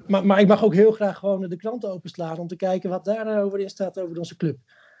 Maar ik mag ook heel graag gewoon de kranten openslaan om te kijken wat daarover in staat over onze club.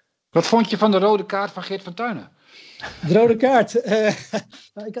 Wat vond je van de rode kaart van Geert van Tuinen? De rode kaart.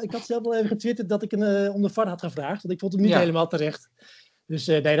 Ik had zelf wel even getwitterd dat ik een om de VAR had gevraagd. Want ik vond hem niet helemaal terecht. Dus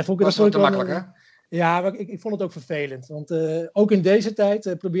nee, dat vond ik... Was wel te makkelijk, hè? Ja, maar ik vond het ook vervelend. Want ook in deze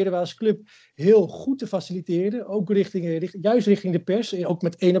tijd proberen we als club heel goed te faciliteren. Ook juist richting de pers. Ook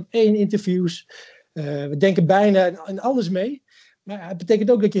met 1-op-1 interviews. We denken bijna aan alles mee. Maar het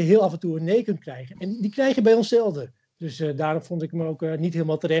betekent ook dat je heel af en toe een nee kunt krijgen. En die krijg je bij ons zelden. Dus daarom vond ik hem ook niet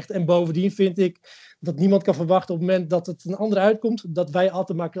helemaal terecht. En bovendien vind ik dat niemand kan verwachten op het moment dat het een ander uitkomt, dat wij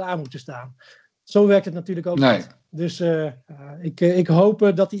altijd maar klaar moeten staan. Zo werkt het natuurlijk ook niet. Dus ik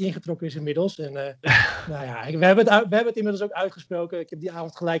hoop dat hij ingetrokken is inmiddels. En nou ja, we hebben het inmiddels ook uitgesproken. Ik heb die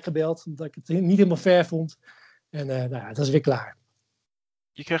avond gelijk gebeld, omdat ik het niet helemaal fair vond. En nou ja, dat is weer klaar.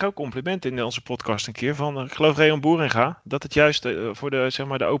 Je kreeg ook complimenten in onze podcast een keer van, ik geloof Reon Boeringa, dat het juist voor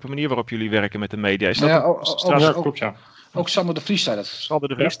de open manier waarop jullie werken met de media is. Klopt, ja. Ook Sander de Vries zei dat. Sander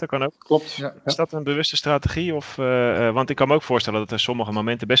de Vries, dat kan ook. Klopt. Ja. Is dat een bewuste strategie? Of, want ik kan me ook voorstellen dat er sommige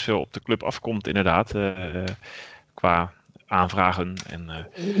momenten best veel op de club afkomt, inderdaad. Qua aanvragen.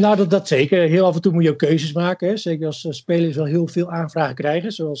 Nou, dat zeker. Heel af en toe moet je ook keuzes maken. Hè. Zeker als spelers wel heel veel aanvragen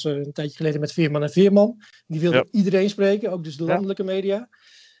krijgen. Zoals een tijdje geleden met Veerman en Veerman. Die wilden iedereen spreken, ook dus de landelijke media.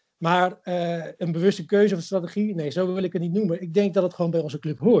 Maar een bewuste keuze of een strategie, nee, zo wil ik het niet noemen. Ik denk dat het gewoon bij onze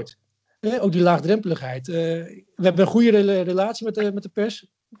club hoort. Ook die laagdrempeligheid. We hebben een goede relatie met de pers.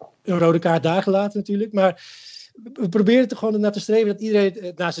 Een rode kaart daar gelaten natuurlijk. Maar we proberen er gewoon naar te streven dat iedereen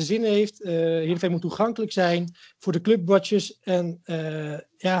het naar zijn zin heeft. Heerenveen moet toegankelijk zijn voor de clubwatchers. En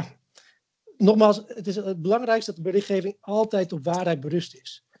ja, nogmaals, het is het belangrijkste dat de berichtgeving altijd op waarheid berust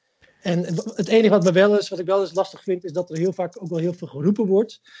is. En het enige wat ik wel eens lastig vind, is dat er heel vaak ook wel heel veel geroepen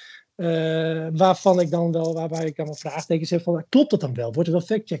wordt. Waarbij ik dan wel vraagtekens heb van, klopt dat dan wel? Wordt er wel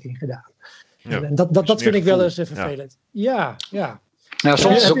fact-checking gedaan? Ja, en dat vind ik wel eens vervelend. Ja.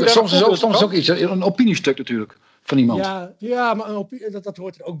 Soms is ook iets, een opiniestuk natuurlijk, van iemand. Ja, maar dat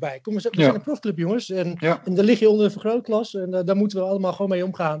hoort er ook bij. Kom eens, we zijn een profclub, jongens. En daar lig je onder een vergrootglas. En daar moeten we allemaal gewoon mee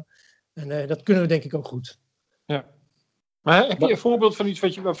omgaan. En dat kunnen we denk ik ook goed. Ja. Maar heb je een voorbeeld van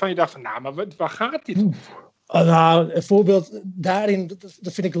iets waarvan je dacht van, nou, maar waar gaat dit om? Nou, een voorbeeld daarin,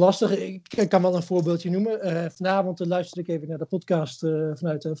 dat vind ik lastig. Ik kan wel een voorbeeldje noemen. Vanavond luisterde ik even naar de podcast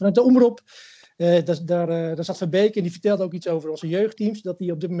vanuit de Omroep. Daar zat Van Beek en die vertelde ook iets over onze jeugdteams. Dat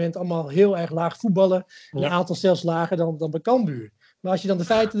die op dit moment allemaal heel erg laag voetballen. Een aantal zelfs lager dan bij Cambuur. Maar als je dan de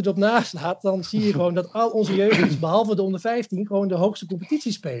feiten erop naslaat, dan zie je gewoon dat al onze jeugdteams, behalve de onder 15, gewoon de hoogste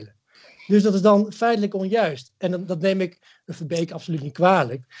competitie spelen. Dus dat is dan feitelijk onjuist. En dat neem ik Van Beek absoluut niet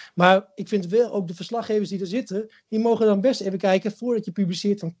kwalijk. Maar ik vind wel, ook de verslaggevers die er zitten, die mogen dan best even kijken voordat je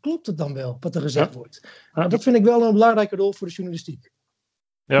publiceert van, klopt het dan wel wat er gezegd wordt. Dat vind ik wel een belangrijke rol voor de journalistiek.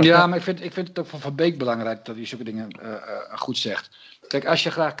 Ja, maar ik vind het ook van Beek belangrijk dat hij zulke dingen goed zegt. Kijk, als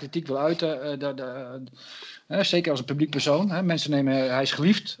je graag kritiek wil uiten, zeker als een publiek persoon. Mensen nemen, hij is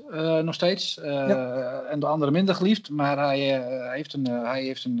geliefd nog steeds. En de anderen minder geliefd. Maar hij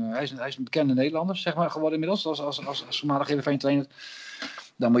is een bekende Nederlander, zeg maar, geworden inmiddels. Als voormalig Heerenveen trainer.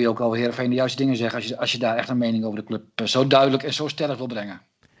 Dan moet je ook over Heerenveen de juiste dingen zeggen. Als je daar echt een mening over de club zo duidelijk en zo sterk wil brengen.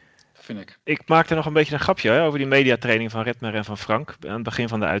 Vind ik. Ik maakte nog een beetje een grapje over die mediatraining van Redmer en van Frank aan het begin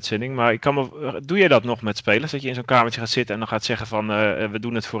van de uitzending. Maar doe jij dat nog met spelers? Dat je in zo'n kamertje gaat zitten en dan gaat zeggen van we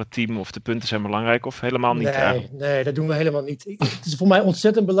doen het voor het team of de punten zijn belangrijk of helemaal niet? Nee, dat doen we helemaal niet. Het is voor mij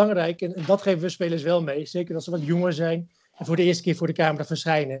ontzettend belangrijk en dat geven we spelers wel mee. Zeker als ze wat jonger zijn en voor de eerste keer voor de camera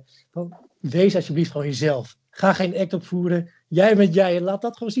verschijnen. Wees alsjeblieft gewoon jezelf. Ga geen act opvoeren. Jij bent jij en laat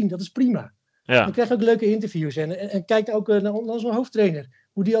dat gewoon zien. Dat is prima. Ja. Dan krijg je ook leuke interviews en kijk ook naar onze hoofdtrainer.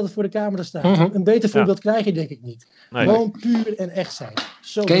 Hoe die altijd voor de camera staat. Mm-hmm. Een beter voorbeeld krijg je denk ik niet. Nee. Gewoon puur en echt zijn.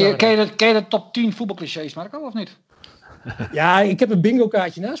 Ken je de top 10 voetbalclichés, Marco, of niet? Ja, ik heb een bingo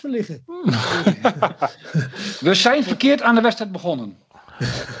kaartje naast me liggen. We zijn verkeerd aan de wedstrijd begonnen.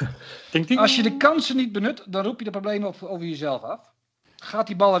 Als je de kansen niet benut, dan roep je de problemen over jezelf af. Gaat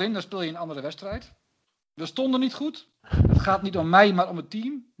die bal erin, dan speel je een andere wedstrijd. We stonden niet goed. Het gaat niet om mij, maar om het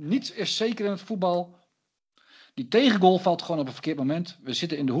team. Niets is zeker in het voetbal. Die tegengoal valt gewoon op een verkeerd moment. We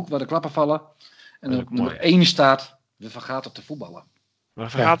zitten in de hoek waar de klappen vallen. En op nummer 1 staat, we vergaten te voetballen. We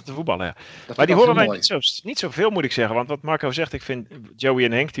vergaten te voetballen, ja. Maar die horen wij niet zoveel, moet ik zeggen. Want wat Marco zegt, ik vind Joey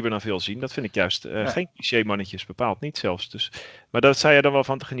en Henk, die we dan veel zien, dat vind ik juist geen cliché-mannetjes, bepaald niet zelfs. Dus, maar dat zei je dan wel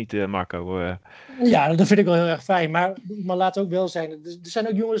van te genieten, Marco. Ja, dat vind ik wel heel erg fijn. Maar laat ook wel zijn, er zijn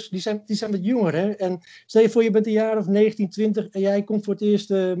ook jongens, die zijn wat jonger. Hè? En stel je voor, je bent een jaar of 19, 20 en jij komt voor het eerst,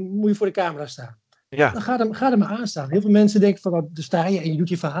 moet je voor de camera staan. Ja. Dan ga er maar aan staan. Heel veel mensen denken van, daar sta je en je doet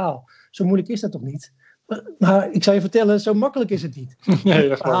je verhaal. Zo moeilijk is dat toch niet? Maar ik zou je vertellen, zo makkelijk is het niet. Nee,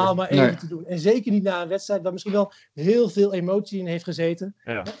 dat geloof ik. Maar even te doen. En zeker niet na een wedstrijd waar misschien wel heel veel emotie in heeft gezeten.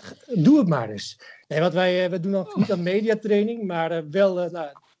 Ja. Doe het maar dus. Nee, want wij doen dan niet aan mediatraining, maar wel,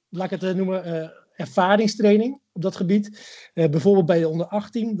 laat ik het noemen, ervaringstraining op dat gebied. Bijvoorbeeld bij de onder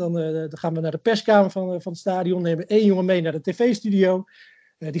 18, dan gaan we naar de perskamer van het stadion, nemen 1 jongen mee naar de tv-studio.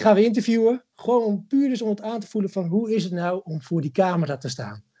 Die gaan we interviewen, gewoon puur dus om het aan te voelen van hoe is het nou om voor die camera te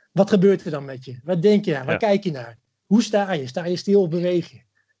staan. Wat gebeurt er dan met je? Wat denk je naar? Waar kijk je naar? Hoe sta je? Sta je stil of beweeg je?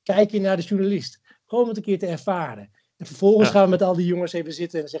 Kijk je naar de journalist? Gewoon om het een keer te ervaren. En vervolgens gaan we met al die jongens even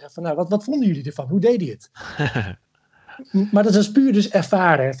zitten en zeggen van nou, wat vonden jullie ervan? Hoe deed hij het? Maar dat is puur dus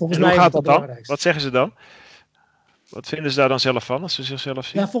ervaren. Volgens mij gaat is dat dan? belangrijkste. Wat zeggen ze dan? Wat vinden ze daar dan zelf van, als ze zichzelf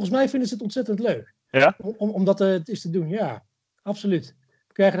zien? Ja, volgens mij vinden ze het ontzettend leuk. Ja? Om dat eens te doen, ja. Absoluut.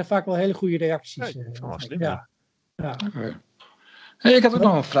 We krijgen er vaak wel hele goede reacties. Ja. Hey, ik had ook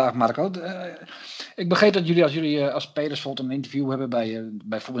nog een vraag, Marco. Ik begreep dat jullie, als jullie als spelers bijvoorbeeld een interview hebben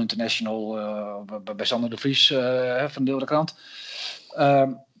bij Voetbal International, bij Sander de Vries van de Krant,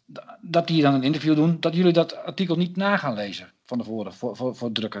 dat die dan een interview doen, dat jullie dat artikel niet na gaan lezen van tevoren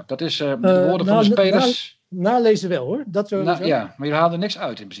voor drukken. Dat is de woorden van de spelers. Nalezen wel hoor. Dat sowieso. Ja, maar jullie halen er niks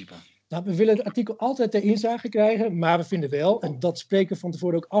uit in principe. Nou, we willen het artikel altijd ter inzage krijgen, maar we vinden wel, en dat spreken we van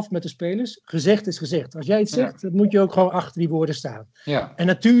tevoren ook af met de spelers, gezegd is gezegd. Als jij het zegt, dan moet je ook gewoon achter die woorden staan. Ja. En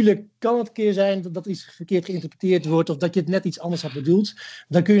natuurlijk kan het een keer zijn dat iets verkeerd geïnterpreteerd wordt of dat je het net iets anders had bedoeld.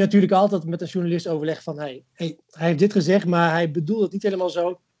 Dan kun je natuurlijk altijd met een journalist overleggen van, hij heeft dit gezegd, maar hij bedoelt het niet helemaal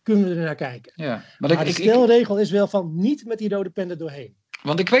zo. Kunnen we er naar kijken. Ja. Maar de stelregel is wel van niet met die rode pen er doorheen.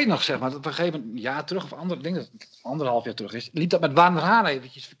 Want ik weet nog, zeg maar, dat op een gegeven moment, een jaar terug, of ik denk dat het 1,5 jaar terug is, liep dat met Waan der Haan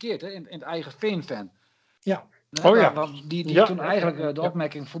eventjes verkeerd, hè, in het eigen Veen-fan. Ja. Die toen eigenlijk de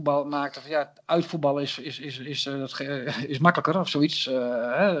opmerking voetbal maakte van ja, uitvoetballen is makkelijker of zoiets.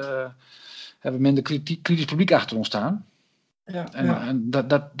 Hebben minder kritisch publiek achter ons staan. Ja, en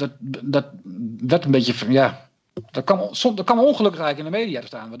dat werd een beetje van, ja, dat kwam ongelukkig eigenlijk in de media te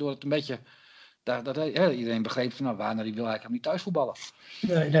staan, waardoor het een beetje... Dat iedereen begreep van, nou, Waarner die wil eigenlijk niet thuis voetballen.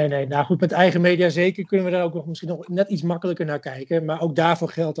 Nee. Nou goed, met eigen media zeker kunnen we daar ook misschien nog net iets makkelijker naar kijken. Maar ook daarvoor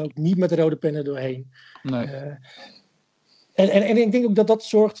geldt ook niet met de rode pennen doorheen. Nee. En ik denk ook dat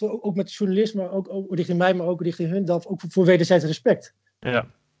zorgt, ook met journalisme, ook richting mij, maar ook richting hun, dat ook voor wederzijds respect. Ja.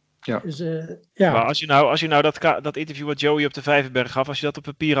 Dus, Maar als je nou dat interview wat Joey op de Vijverberg gaf, als je dat op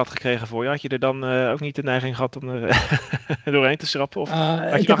papier had gekregen voor je, had je er dan ook niet de neiging gehad om er doorheen te schrappen? Of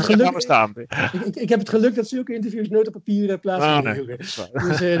ik heb het geluk dat zulke interviews nooit op papier plaatsvinden. Dus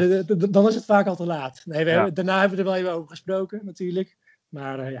dan is het vaak al te laat. Daarna hebben we er wel even over gesproken natuurlijk.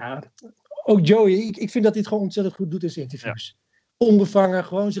 Maar ook Joey, ik vind dat hij het gewoon ontzettend goed doet in zijn interviews. Ja. Onbevangen,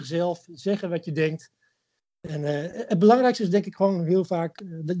 gewoon zichzelf, zeggen wat je denkt. En het belangrijkste is denk ik gewoon heel vaak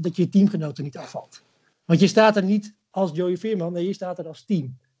dat je teamgenoten niet afvalt. Want je staat er niet als Joey Veerman, nee, je staat er als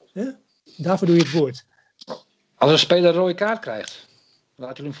team. Daarvoor doe je het woord. Als een speler een rode kaart krijgt,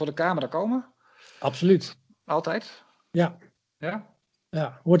 laten jullie hem voor de camera komen? Absoluut. Altijd? Ja. Ja?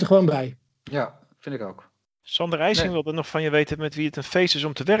 Ja, hoort er gewoon bij. Ja, vind ik ook. Sander IJsing wilde nog van je weten met wie het een feest is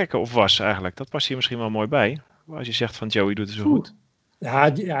om te werken of was eigenlijk. Dat past hier misschien wel mooi bij. Als je zegt van Joey doet het zo goed.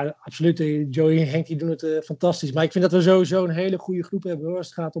 Ja, absoluut. Joey en Henk die doen het fantastisch. Maar ik vind dat we sowieso een hele goede groep hebben hoor, als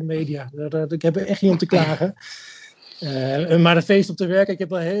het gaat om media. Ik heb er echt niet om te klagen. Maar een feest om te werken, ik heb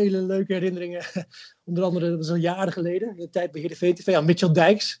wel hele leuke herinneringen. Onder andere, dat was al jaren geleden, de tijd bij de VTV aan Mitchell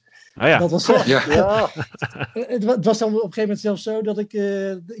Dijks. Oh ja. Dat was het was dan op een gegeven moment zelfs zo dat ik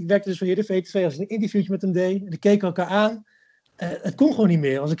werkte dus voor de VTV als ik een interviewtje met hem deed. En we keken elkaar aan. Het kon gewoon niet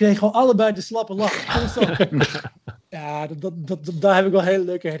meer, want we kregen gewoon allebei de slappe lach. Ja, daar heb ik wel hele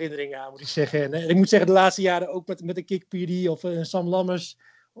leuke herinneringen aan, moet ik zeggen. En ik moet zeggen, de laatste jaren ook met een Kik Piri of een Sam Lammers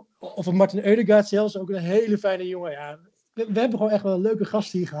of een Martin Ødegaard zelfs, ook een hele fijne jongen. Ja, we hebben gewoon echt wel een leuke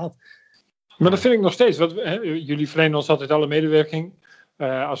gasten hier gehad. Maar dat vind ik nog steeds. Jullie verlenen ons altijd alle medewerking.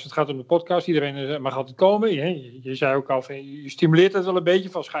 Als het gaat om de podcast, iedereen mag altijd komen. Je zei ook al, je stimuleert het wel een beetje,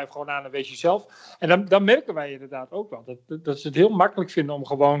 van schrijf gewoon aan en wees jezelf. En dan merken wij inderdaad ook wel dat ze het heel makkelijk vinden om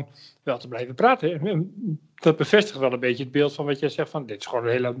gewoon wel te blijven praten. En dat bevestigt wel een beetje het beeld van wat jij zegt, van dit is gewoon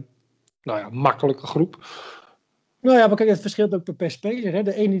een hele makkelijke groep. Nou ja, maar kijk, het verschilt ook per speler. Hè.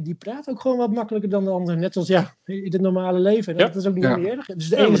 De ene die praat ook gewoon wat makkelijker dan de andere. Net als in het normale leven. Dat is ook niet meer erg. Dus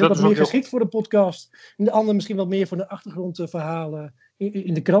de ene is ook wat meer geschikt voor de podcast. En de andere misschien wat meer voor de achtergrondverhalen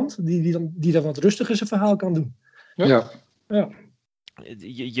in de krant. Die dan wat rustiger zijn verhaal kan doen. Ja.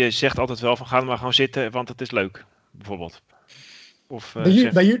 Je zegt altijd wel van ga maar gewoon zitten, want het is leuk. Bijvoorbeeld. Of,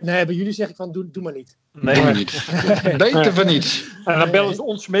 bij jullie zeg ik van doe maar niet. Nee, maar niet. Beter van niet. En dan bellen ze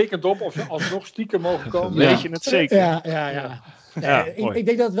ons smekend op of ze alsnog stiekem mogen komen. Weet je het zeker? Ja. Ik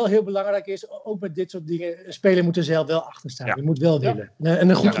denk dat het wel heel belangrijk is, ook met dit soort dingen, een speler moet er zelf wel achter staan. Ja. Je moet wel willen. En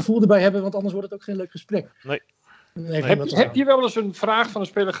een goed gevoel erbij hebben, want anders wordt het ook geen leuk gesprek. Nee. Heb je wel eens een vraag van een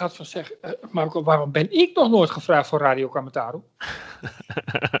speler gehad van Marco, waarom ben ik nog nooit gevraagd voor Radio Kamataru?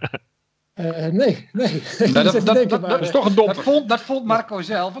 Nee. Dat is toch een domper. Dat vond Marco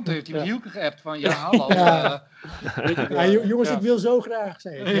zelf, want toen heeft hij met Hielke geappt van hallo. Jongens, ik wil zo graag,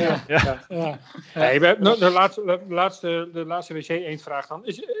 zei ik. Hey, de laatste wc-eendvraag dan.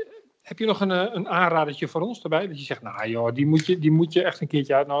 Heb je nog een aanradertje voor ons erbij? Dat je zegt, nou joh, die moet je echt een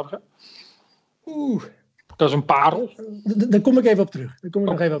keertje uitnodigen. Dat is een parel. Daar kom ik even op terug.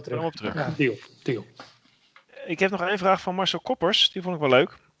 Ja. Deal. Ik heb nog één vraag van Marcel Koppers. Die vond ik wel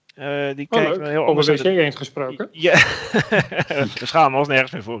leuk. Die leuk. heel Over anders wc eens gesproken. Ja, we schamen ons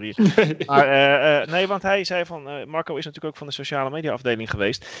nergens meer voor hier. Maar, want hij zei van, Marco is natuurlijk ook van de sociale media afdeling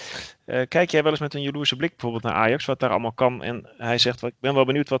geweest. Kijk jij wel eens met een jaloerse blik bijvoorbeeld naar Ajax, wat daar allemaal kan? En hij zegt, ik ben wel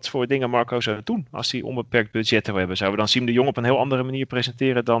benieuwd wat voor dingen Marco zou doen als hij onbeperkt budget zou hebben. Zouden we dan Siem de Jong op een heel andere manier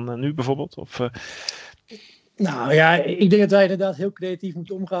presenteren dan nu bijvoorbeeld? Of... Nou ja, ik denk dat wij inderdaad heel creatief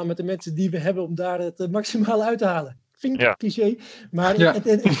moeten omgaan met de mensen die we hebben om daar het maximale uit te halen. Vind ik een cliché, maar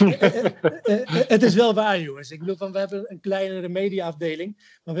het is wel waar, jongens. Ik bedoel, we hebben een kleinere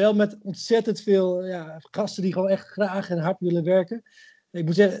mediaafdeling, maar wel met ontzettend veel gasten die gewoon echt graag en hard willen werken. Ik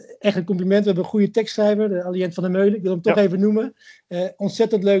moet zeggen, echt een compliment. We hebben een goede tekstschrijver, de Alient van der Meulen. Ik wil hem toch even noemen.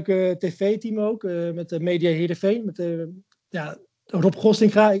 Ontzettend leuke tv-team ook, met de Media Heerenveen, met Rob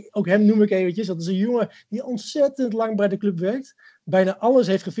Gostinga, ook hem noem ik eventjes. Dat is een jongen die ontzettend lang bij de club werkt. Bijna alles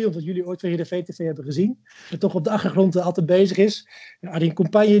heeft gefilmd wat jullie ooit van Heerenveen TV hebben gezien. En toch op de achtergrond altijd bezig is. Arjen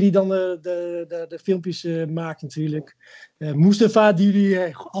Compagne die dan de filmpjes maakt natuurlijk. Mustafa die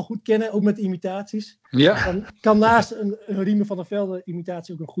jullie al goed kennen, ook met de imitaties. Ja. Kan naast een Riemen van der Velde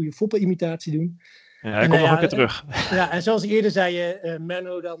imitatie ook een goede Foppen-imitatie doen. Ja, hij komt nog een keer terug. Ja, en zoals ik eerder zei,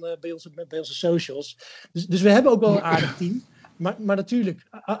 Menno dan bij onze socials. Dus we hebben ook wel een aardig team. Maar natuurlijk,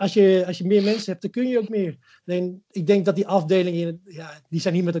 als je meer mensen hebt, dan kun je ook meer. Alleen, ik denk dat die afdelingen, die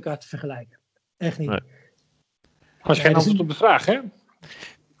zijn niet met elkaar te vergelijken. Echt niet. Nee. Was geen antwoord op de vraag, hè?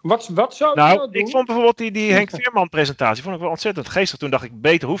 Wat zou je nou doen? Ik vond bijvoorbeeld die Henk Veerman presentatie vond ik wel ontzettend geestig. Toen dacht ik,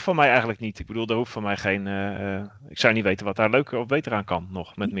 beter hoeft van mij eigenlijk niet. Ik bedoel, er hoeft van mij geen... ik zou niet weten wat daar leuker of beter aan kan,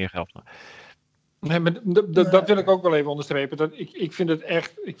 nog met meer geld. Nee, maar dat wil ik ook wel even onderstrepen. Ik vind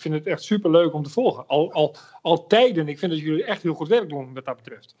het echt superleuk om te volgen. Al tijden. Ik vind dat jullie echt heel goed werk doen wat dat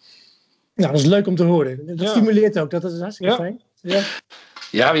betreft. Nou, dat is leuk om te horen. Dat stimuleert ook. Dat is hartstikke fijn.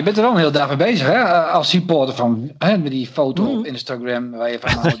 Ja, je bent er wel een hele dag mee bezig, hè? Als supporter van met die foto op Instagram waar je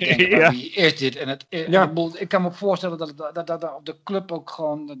van denkt, wie is dit? En ik kan me ook voorstellen dat op de club ook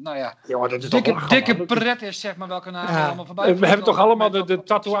gewoon, dat is dikke pret is, zeg maar, welke namen allemaal voorbij. We hebben toch allemaal de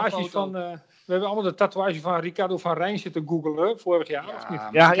tatoeages van... We hebben allemaal de tatoeage van Ricardo van Rijn zitten googelen vorig jaar. Of niet?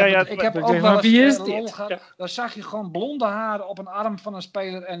 Ik heb ook wel eens wie is dit? Dan zag je gewoon blonde haren op een arm van een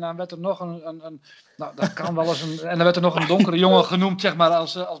speler en dan werd er nog dat kan wel eens en dan werd er nog een donkere jongen genoemd, zeg maar,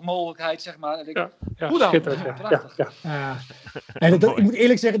 als mogelijkheid, zeg maar. Hoe dan? Prachtig. Ik moet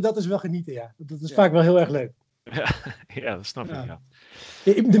eerlijk zeggen, dat is wel genieten, ja. Dat is vaak wel heel erg leuk. Ja, dat snap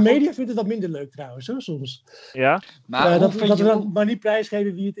ik, De media vindt het wat minder leuk trouwens, hoor, soms. Ja? Maar dat we dan maar niet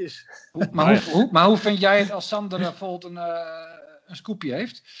prijsgeven wie het is. Maar hoe vind jij het als Sander bijvoorbeeld een scoopje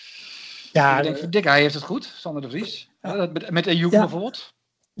heeft? Ja, ik denk, Dick, hij heeft het goed, Sander de Vries. Met Ejoek bijvoorbeeld.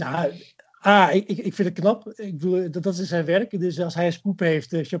 Nou, ik vind het knap. Ik bedoel, dat is zijn werk. Dus als hij een scoop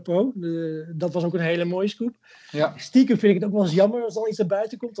heeft, chapeau. Dat was ook een hele mooie scoop. Ja. Stiekem vind ik het ook wel eens jammer als er iets naar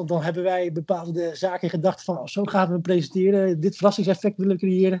buiten komt. Want dan hebben wij bepaalde zaken gedacht van, zo gaan we hem presenteren. Dit verrassingseffect willen we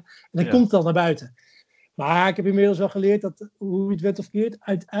creëren. En dan komt het dan naar buiten. Maar ik heb inmiddels wel geleerd dat, hoe je het went of keert,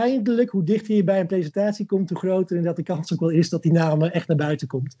 uiteindelijk, hoe dichter je bij een presentatie komt, hoe groter en dat de kans ook wel is dat die naam echt naar buiten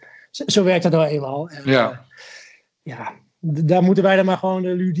komt. Zo werkt dat nou eenmaal. En, daar moeten wij dan maar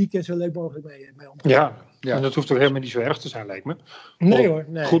gewoon ludiek en zo leuk mogelijk mee omgaan. Ja, en dat hoeft ook helemaal niet zo erg te zijn, lijkt me. Nee hoor.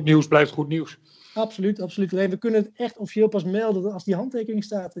 Nee. Goed nieuws blijft goed nieuws. Absoluut. Alleen we kunnen het echt officieel pas melden als die handtekening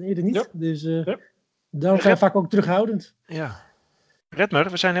staat en eerder niet. Ja. Dus daarom zijn we vaak ook terughoudend. Ja. Redmer,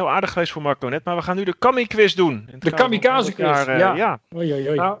 we zijn heel aardig geweest voor Marco net, maar we gaan nu de Kami-quiz doen. De Kamikaze-quiz, ja.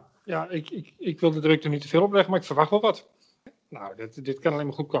 Oei. Nou, ik wil de drukte niet te veel opleggen, maar ik verwacht wel wat. Nou, dit kan alleen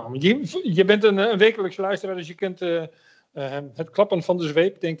maar goed komen. Je bent een wekelijkse luisteraar, dus je kent het klappen van de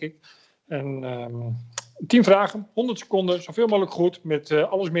zweep, denk ik. En 10 vragen, 100 seconden, zoveel mogelijk goed, met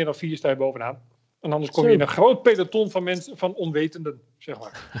alles meer dan 4 sta je bovenaan. En anders kom je in een groot peloton van mensen, van onwetenden, zeg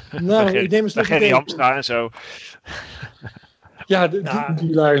maar. Nou, ik neem een slokje Gerry Hamstra en zo. Ja,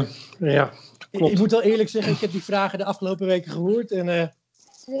 die lui. Ja, klopt. Ik moet wel eerlijk zeggen, ik heb die vragen de afgelopen weken gehoord. En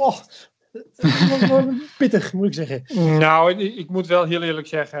Pittig, moet ik zeggen. Nou, ik moet wel heel eerlijk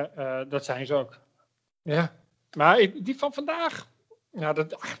zeggen, dat zijn ze ook. Ja. Maar die van vandaag, nou,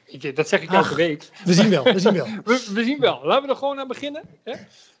 dat zeg ik elke week. We zien wel. We zien wel. Laten we er gewoon aan beginnen. Hè?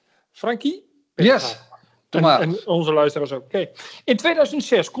 Frankie? Yes. En onze luisteraars ook. Okay. In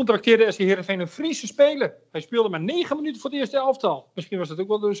 2006 contracteerde SC Heerenveen een Friese speler. Hij speelde maar 9 minuten voor het eerste elftal. Misschien was dat ook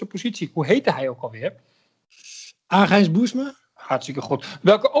wel zijn positie. Hoe heette hij ook alweer? Agijns Boesma. Hartstikke goed.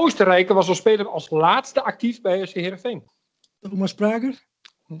 Welke Oostenrijker was als speler als laatste actief bij SC Heerenveen? Thomas Prager.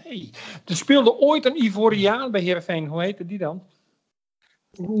 Nee. Er speelde ooit een Ivoriaan bij Heerenveen. Hoe heette die dan?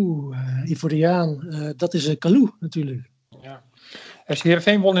 Ivoriaan. Dat is Kalou natuurlijk. Ja. SC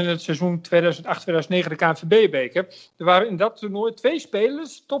Heerenveen won in het seizoen 2008-2009 de KNVB-beker. Er waren in dat toernooi 2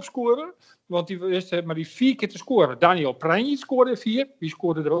 spelers, topscorer. Want die wisten maar die 4 keer te scoren. Daniel Pranjic scoorde 4. Wie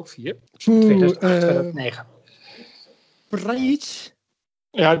scoorde er ook 4? 2008-2009. Pranjic?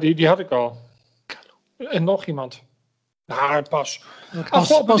 Ja, die had ik al. En nog iemand. Nou, pas.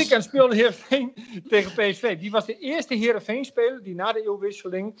 Afgelopen weekend speelde Heerenveen tegen PSV. Die was de eerste Heerenveen-speler die na de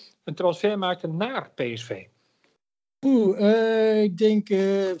eeuwwisseling een transfer maakte naar PSV. Ik denk...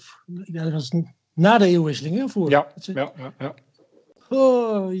 dat was na de eeuwwisseling, hè? Voor. Ja.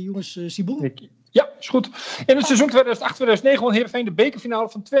 Oh, jongens, Sibon? Ja, is goed. In het seizoen 2008-2009 won Heerenveen de bekerfinale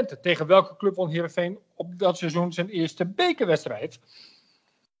van Twente. Tegen welke club won Heerenveen op dat seizoen zijn eerste bekerwedstrijd?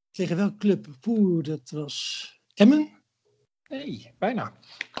 Tegen welke club? Dat was... Emmen? Nee, bijna.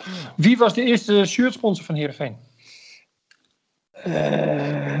 Wie was de eerste shirtsponsor van Heerenveen?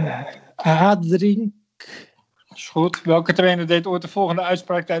 Adrink. Is goed. Welke trainer deed ooit de volgende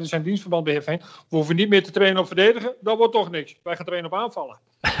uitspraak tijdens zijn dienstverband bij Heerenveen? We hoeven niet meer te trainen op verdedigen, dat wordt toch niks. Wij gaan trainen op aanvallen.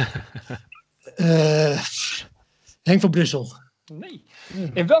 Henk van Brussel. Nee.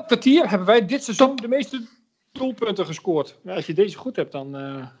 In welk kwartier hebben wij dit seizoen de meeste doelpunten gescoord? Nou, als je deze goed hebt, dan...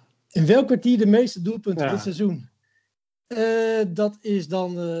 In welk kwartier de meeste doelpunten dit seizoen? Dat is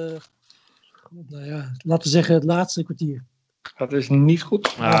dan... laten we zeggen het laatste kwartier. Dat is niet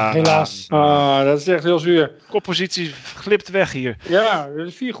goed. Helaas. Dat is echt heel zuur. Koppositie glipt weg hier. Ja, dat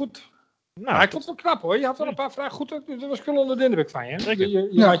is 4 goed. Nou, Maar ik vond het wel knap hoor. Je had wel een paar vragen goed. Dat was ik wel onder de indruk van je. Zeker. Je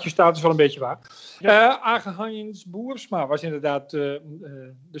maakt je status wel een beetje waar. Agehans Boersma was inderdaad de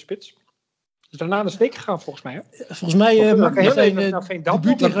spits. Is daarna aan de steek gegaan volgens mij. Hè? Volgens mij maakt hij geen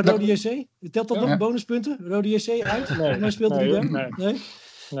debuut tegen Rode JC. Telt dat nog bonuspunten? Rode JC uit? Volgens mij speelde hij daar.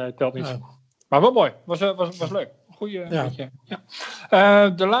 Nee, telt niet. Maar wel mooi. Was leuk. Goeie beetje. Ja.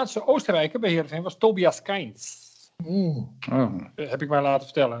 De laatste Oostenrijker bij Heerenveen was Tobias Kainz. Heb ik mij laten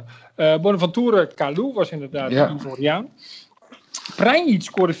vertellen. Bonaventure Kalou was inderdaad een Ivoriaan. Pranjic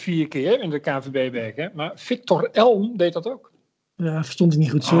scoorde 4 keer in de KNVB-beker. Maar Victor Elm deed dat ook. Ja, verstond ik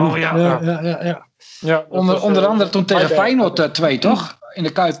niet goed, sorry. Ja, onder andere toen tegen Feyenoord 2, toch? In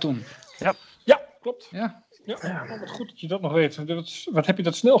de Kuip toen. Ja, klopt. Ja. Wat goed dat je dat nog weet. Wat heb je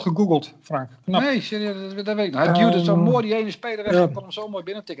dat snel gegoogeld, Frank? Knap. Nee, serieus, dat weet ik. Hij duwde zo mooi die ene speler weg en kon hem zo mooi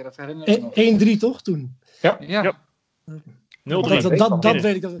binnentikken. Dat herinner ik me nog. 1-3 toch toen? Ja. 0-3. Dat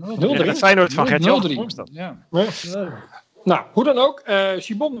weet ik. 0-3. Het Feyenoord van Gert-Jan. 0-3. Ja. Nou, hoe dan ook.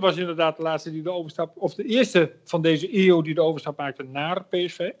 Sibon was inderdaad de laatste die de overstap, of de eerste van deze eeuw die de overstap maakte naar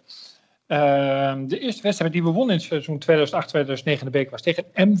PSV. De eerste wedstrijd die we wonnen in het seizoen 2008-2009 in de beker was tegen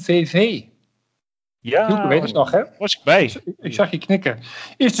MVV. Ja, Hielke weet het nog, hè? Was ik bij. Ik zag je knikken.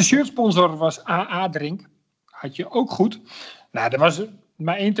 Eerste shirtsponsor was AA Drink. Had je ook goed. Nou, er was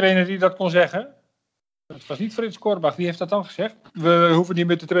maar 1 trainer die dat kon zeggen. Het was niet Frits Korbach. Wie heeft dat dan gezegd? We hoeven niet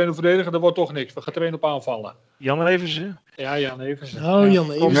meer te trainen of verdedigen. Dat wordt toch niks. We gaan trainen op aanvallen. Jan Eversen. Ja, Jan Eversen. Oh,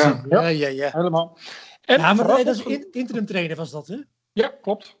 Jan Eversen. Ja. Helemaal. Maar dat is interim trainer was dat, hè? Ja,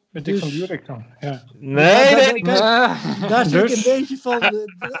 klopt. Met Dick van Dierik dan. Ja. Nee. Daar zit ik een beetje van...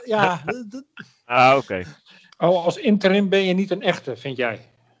 Oké. Oh, als interim ben je niet een echte, vind jij?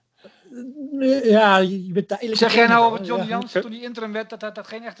 Ja, je bent tijdelijk... Zeg jij nou over Johnny Jansen toen die interim werd dat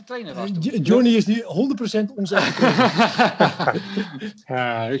geen echte trainer was? Johnny is nu 100% onze eigen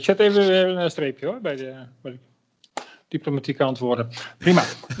trainer. Ik zet even een streepje hoor, bij de diplomatieke antwoorden. Prima.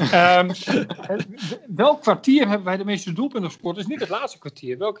 Welk kwartier hebben wij de meeste doelpunten gescoord? Dat is niet het laatste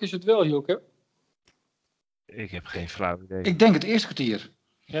kwartier. Welk is het wel, Hielke? Ik heb geen flauw idee. Ik denk het eerste kwartier.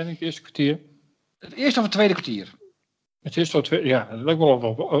 Ja, niet het eerste kwartier. Het eerste of het tweede kwartier? Het is zo het lijkt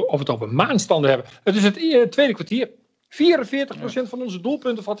wel of we het over maanstanden hebben. Het is het tweede kwartier. 44% van onze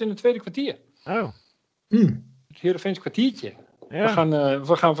doelpunten valt in het tweede kwartier. Oh. Het Heerenveens kwartiertje. Ja.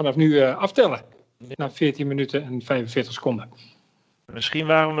 We gaan vanaf nu aftellen. Na 14 minuten en 45 seconden. Misschien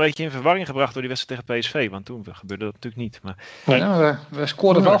waren we een beetje in verwarring gebracht door die wedstrijd tegen PSV. Want toen gebeurde dat natuurlijk niet. Maar... Ja, we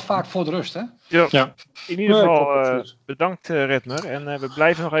scoorden wel vaak voor de rust, hè? Ja. In ieder geval bedankt Redmer. En we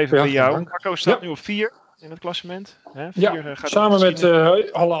blijven nog even bij jou. Dank. Marco staat nu op 4 in het klassement. Hè? 4, gaat samen met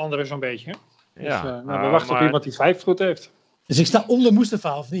alle anderen zo'n beetje. Ja, dus, we wachten op iemand die 5 goed heeft. Dus ik sta onder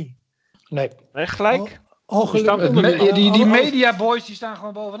Mustafa, of niet? Nee. Gelijk? Die mediaboys die staan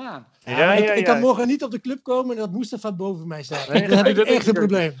gewoon bovenaan. Ik kan morgen niet op de club komen en dat Mustafa boven mij staat. Dan heb ik echt een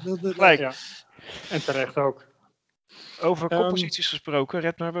probleem. Gelijk. Ja. En terecht ook. Over kopposities gesproken,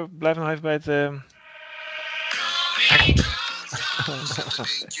 Redmer, we blijven nog even bij het...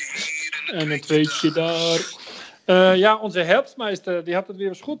 En een tweetje daar. Onze Herbstmeister, die had het weer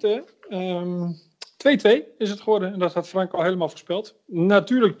eens goed, hè? 2-2 is het geworden. En dat had Frank al helemaal voorspeld.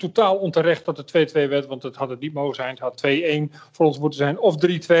 Natuurlijk totaal onterecht dat het 2-2 werd. Want het had het niet mogen zijn. Het had 2-1 voor ons moeten zijn. Of 3-2.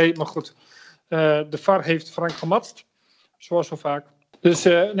 Maar goed. De VAR heeft Frank gematst. Zoals zo vaak. Dus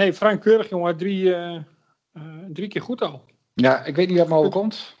Frank keurig, jongen. 3 keer goed al. Ja, ik weet niet wat me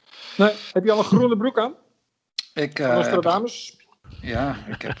overkomt. Nee, heb je al een groene broek aan? Nostradamus? Ja,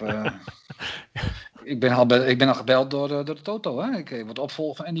 ik heb... ik ben al gebeld door de Toto. Hè? Ik word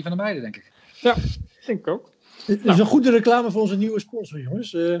opvolger van Andy van der Meijden, denk ik. Ja, denk ik ook. Het is een goede reclame voor onze nieuwe sponsor,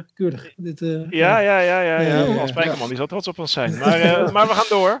 jongens. Keurig. Ja. Als Spijkerman, die zal trots op ons zijn. Maar we gaan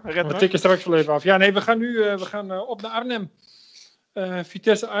door. We tikken straks wel even af. Ja, nee, we gaan op naar Arnhem.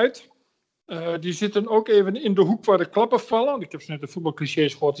 Vitesse uit. Die zitten ook even in de hoek waar de klappen vallen. Ik heb net de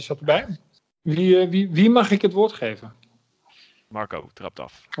voetbalclichés gehoord, die zat erbij. Wie mag ik het woord geven? Marco trapt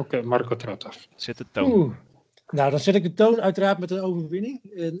af. Oké, Marco trapt af. Zet de toon. Nou, dan zet ik de toon uiteraard met een overwinning.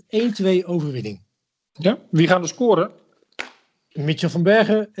 Een 1-2 overwinning. Ja, wie gaan er scoren? Mitchell van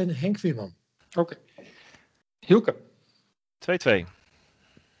Bergen en Henk Veerman. Oké. Hielke. 2-2.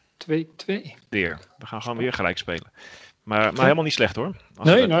 2-2. Weer. We gaan gewoon weer gelijk spelen. Maar helemaal niet slecht hoor. 2-2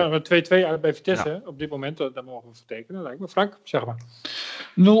 uit bij Vitesse op dit moment. Daar mogen we voor tekenen, lijkt me. Frank, zeg maar.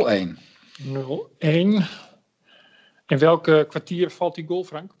 0-1. In welk kwartier valt die goal,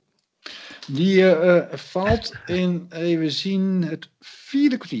 Frank? Die valt in, even zien, het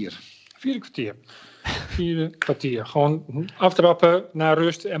 4e kwartier. 4e kwartier. Gewoon aftrappen, naar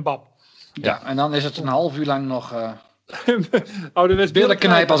rust en bam. Ja, en dan is het een half uur lang nog... billen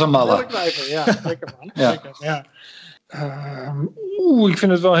knijpen als een malle. Ja, lekker man. Ja. Lekker, ja. Ik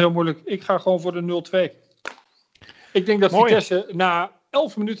vind het wel heel moeilijk. Ik ga gewoon voor de 0-2. Ik denk dat Vitesse na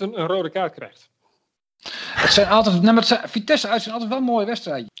 11 minuten een rode kaart krijgt. Het zijn altijd, Vitesse uit zijn altijd wel mooie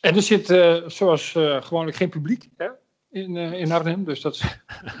wedstrijden. En er zit zoals gewoonlijk geen publiek hè, in Arnhem, dus dat is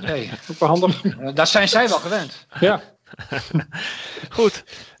ook wel handig. Dat zijn zij wel gewend. Ja. Goed,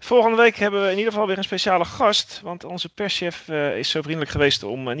 volgende week hebben we in ieder geval weer een speciale gast. Want onze perschef is zo vriendelijk geweest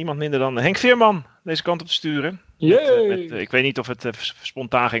om niemand minder dan Henk Veerman deze kant op te sturen. Ik weet niet of het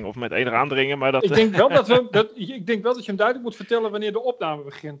spontaan ging of met enige aandringen. Maar dat, ik denk wel dat je hem duidelijk moet vertellen wanneer de opname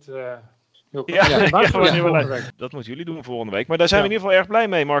begint. Dat moeten jullie doen volgende week. Maar daar zijn we in ieder geval erg blij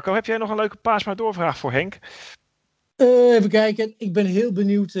mee, Marco. Heb jij nog een leuke paas maar doorvraag voor Henk? Even kijken. Ik ben heel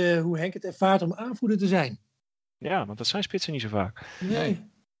benieuwd hoe Henk het ervaart om aanvoerder te zijn. Ja, want dat zijn spitsen niet zo vaak. Nee.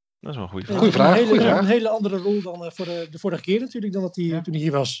 Dat is wel een goede vraag. Een hele andere rol dan voor de vorige keer natuurlijk, dan toen hij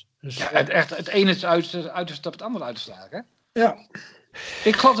hier was. Dus, het ene is uiterste op het andere uitslagen. Hè? Ja.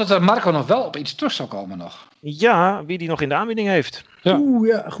 Ik geloof dat Marco nog wel op iets terug zou komen nog. Ja, wie die nog in de aanbieding heeft. Ja.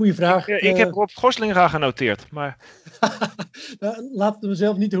 Goede vraag. Ik heb Rob Goslinga genoteerd, maar... Laat het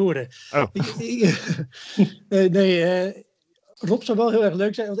mezelf niet horen. Oh. Rob zou wel heel erg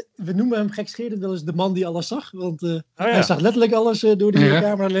leuk zijn. Want we noemen hem gekscherend wel eens de man die alles zag. Want hij zag letterlijk alles door de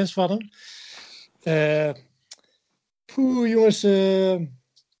cameralens van hem. Jongens.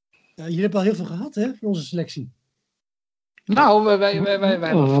 Jullie hebben al heel veel gehad hè, van onze selectie. Nou, wij hebben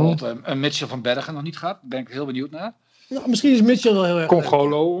bijvoorbeeld Mitchell van Bergen nog niet gehad. Daar ben ik heel benieuwd naar. Nou, misschien is Mitchell wel heel erg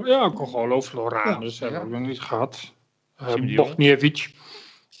Congolo, Floranus hebben we nog niet gehad. Bogniewicz.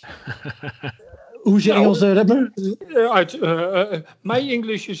 Hoe is je Engels, Redmer? My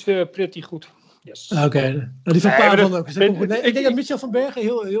English is pretty good. Yes. Oké. Die van Pavel ook. Ik denk dat Mitchell van Bergen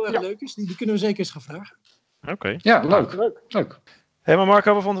heel erg leuk is. Die kunnen we zeker eens gaan vragen. Oké. Ja, leuk. Hey, maar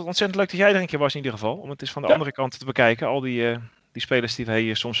Marco, we vonden het ontzettend leuk dat jij er een keer was in ieder geval. Om het eens van de andere kant te bekijken. Al die spelers die we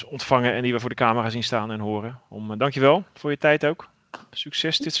hier soms ontvangen en die we voor de camera zien staan en horen. Dankjewel voor je tijd ook.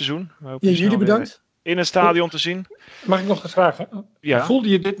 Succes dit seizoen. Jullie bedankt. In het stadion te zien. Mag ik nog eens vragen? Ja. Voelde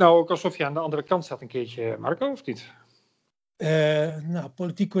je dit nou ook alsof je aan de andere kant zat een keertje, Marco, of niet?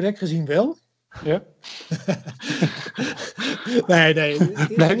 Politiek correct gezien wel. Ja? nee.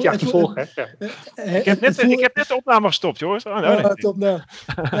 Dan heb je achtervolg, hè? Ja. Ik heb net de opname gestopt, jongens. Top, nou.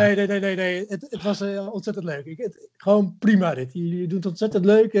 Nee. Het was ontzettend leuk. Gewoon prima dit. Jullie doen het ontzettend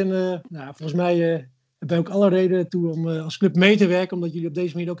leuk. En volgens mij hebben we ook alle reden toe om als club mee te werken. Omdat jullie op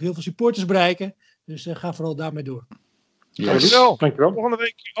deze manier ook heel veel supporters bereiken. Dus ga vooral daarmee door. Dankjewel. Dankjewel. Volgende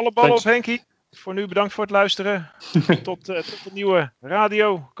week alle ballen op Henkie. Voor nu bedankt voor het luisteren. Tot de nieuwe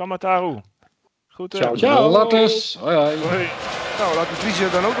Radio Kamataru. Goed. Ciao. Lattes. Hoi. Nou, laat de Vries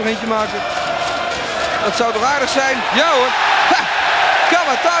er dan ook nog eentje maken. Dat zou toch aardig zijn? Ja hoor. Ha!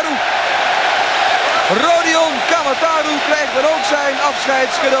 Kamataru. Rodion Kamataru krijgt dan ook zijn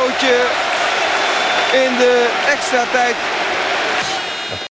afscheidscadeautje in de extra tijd.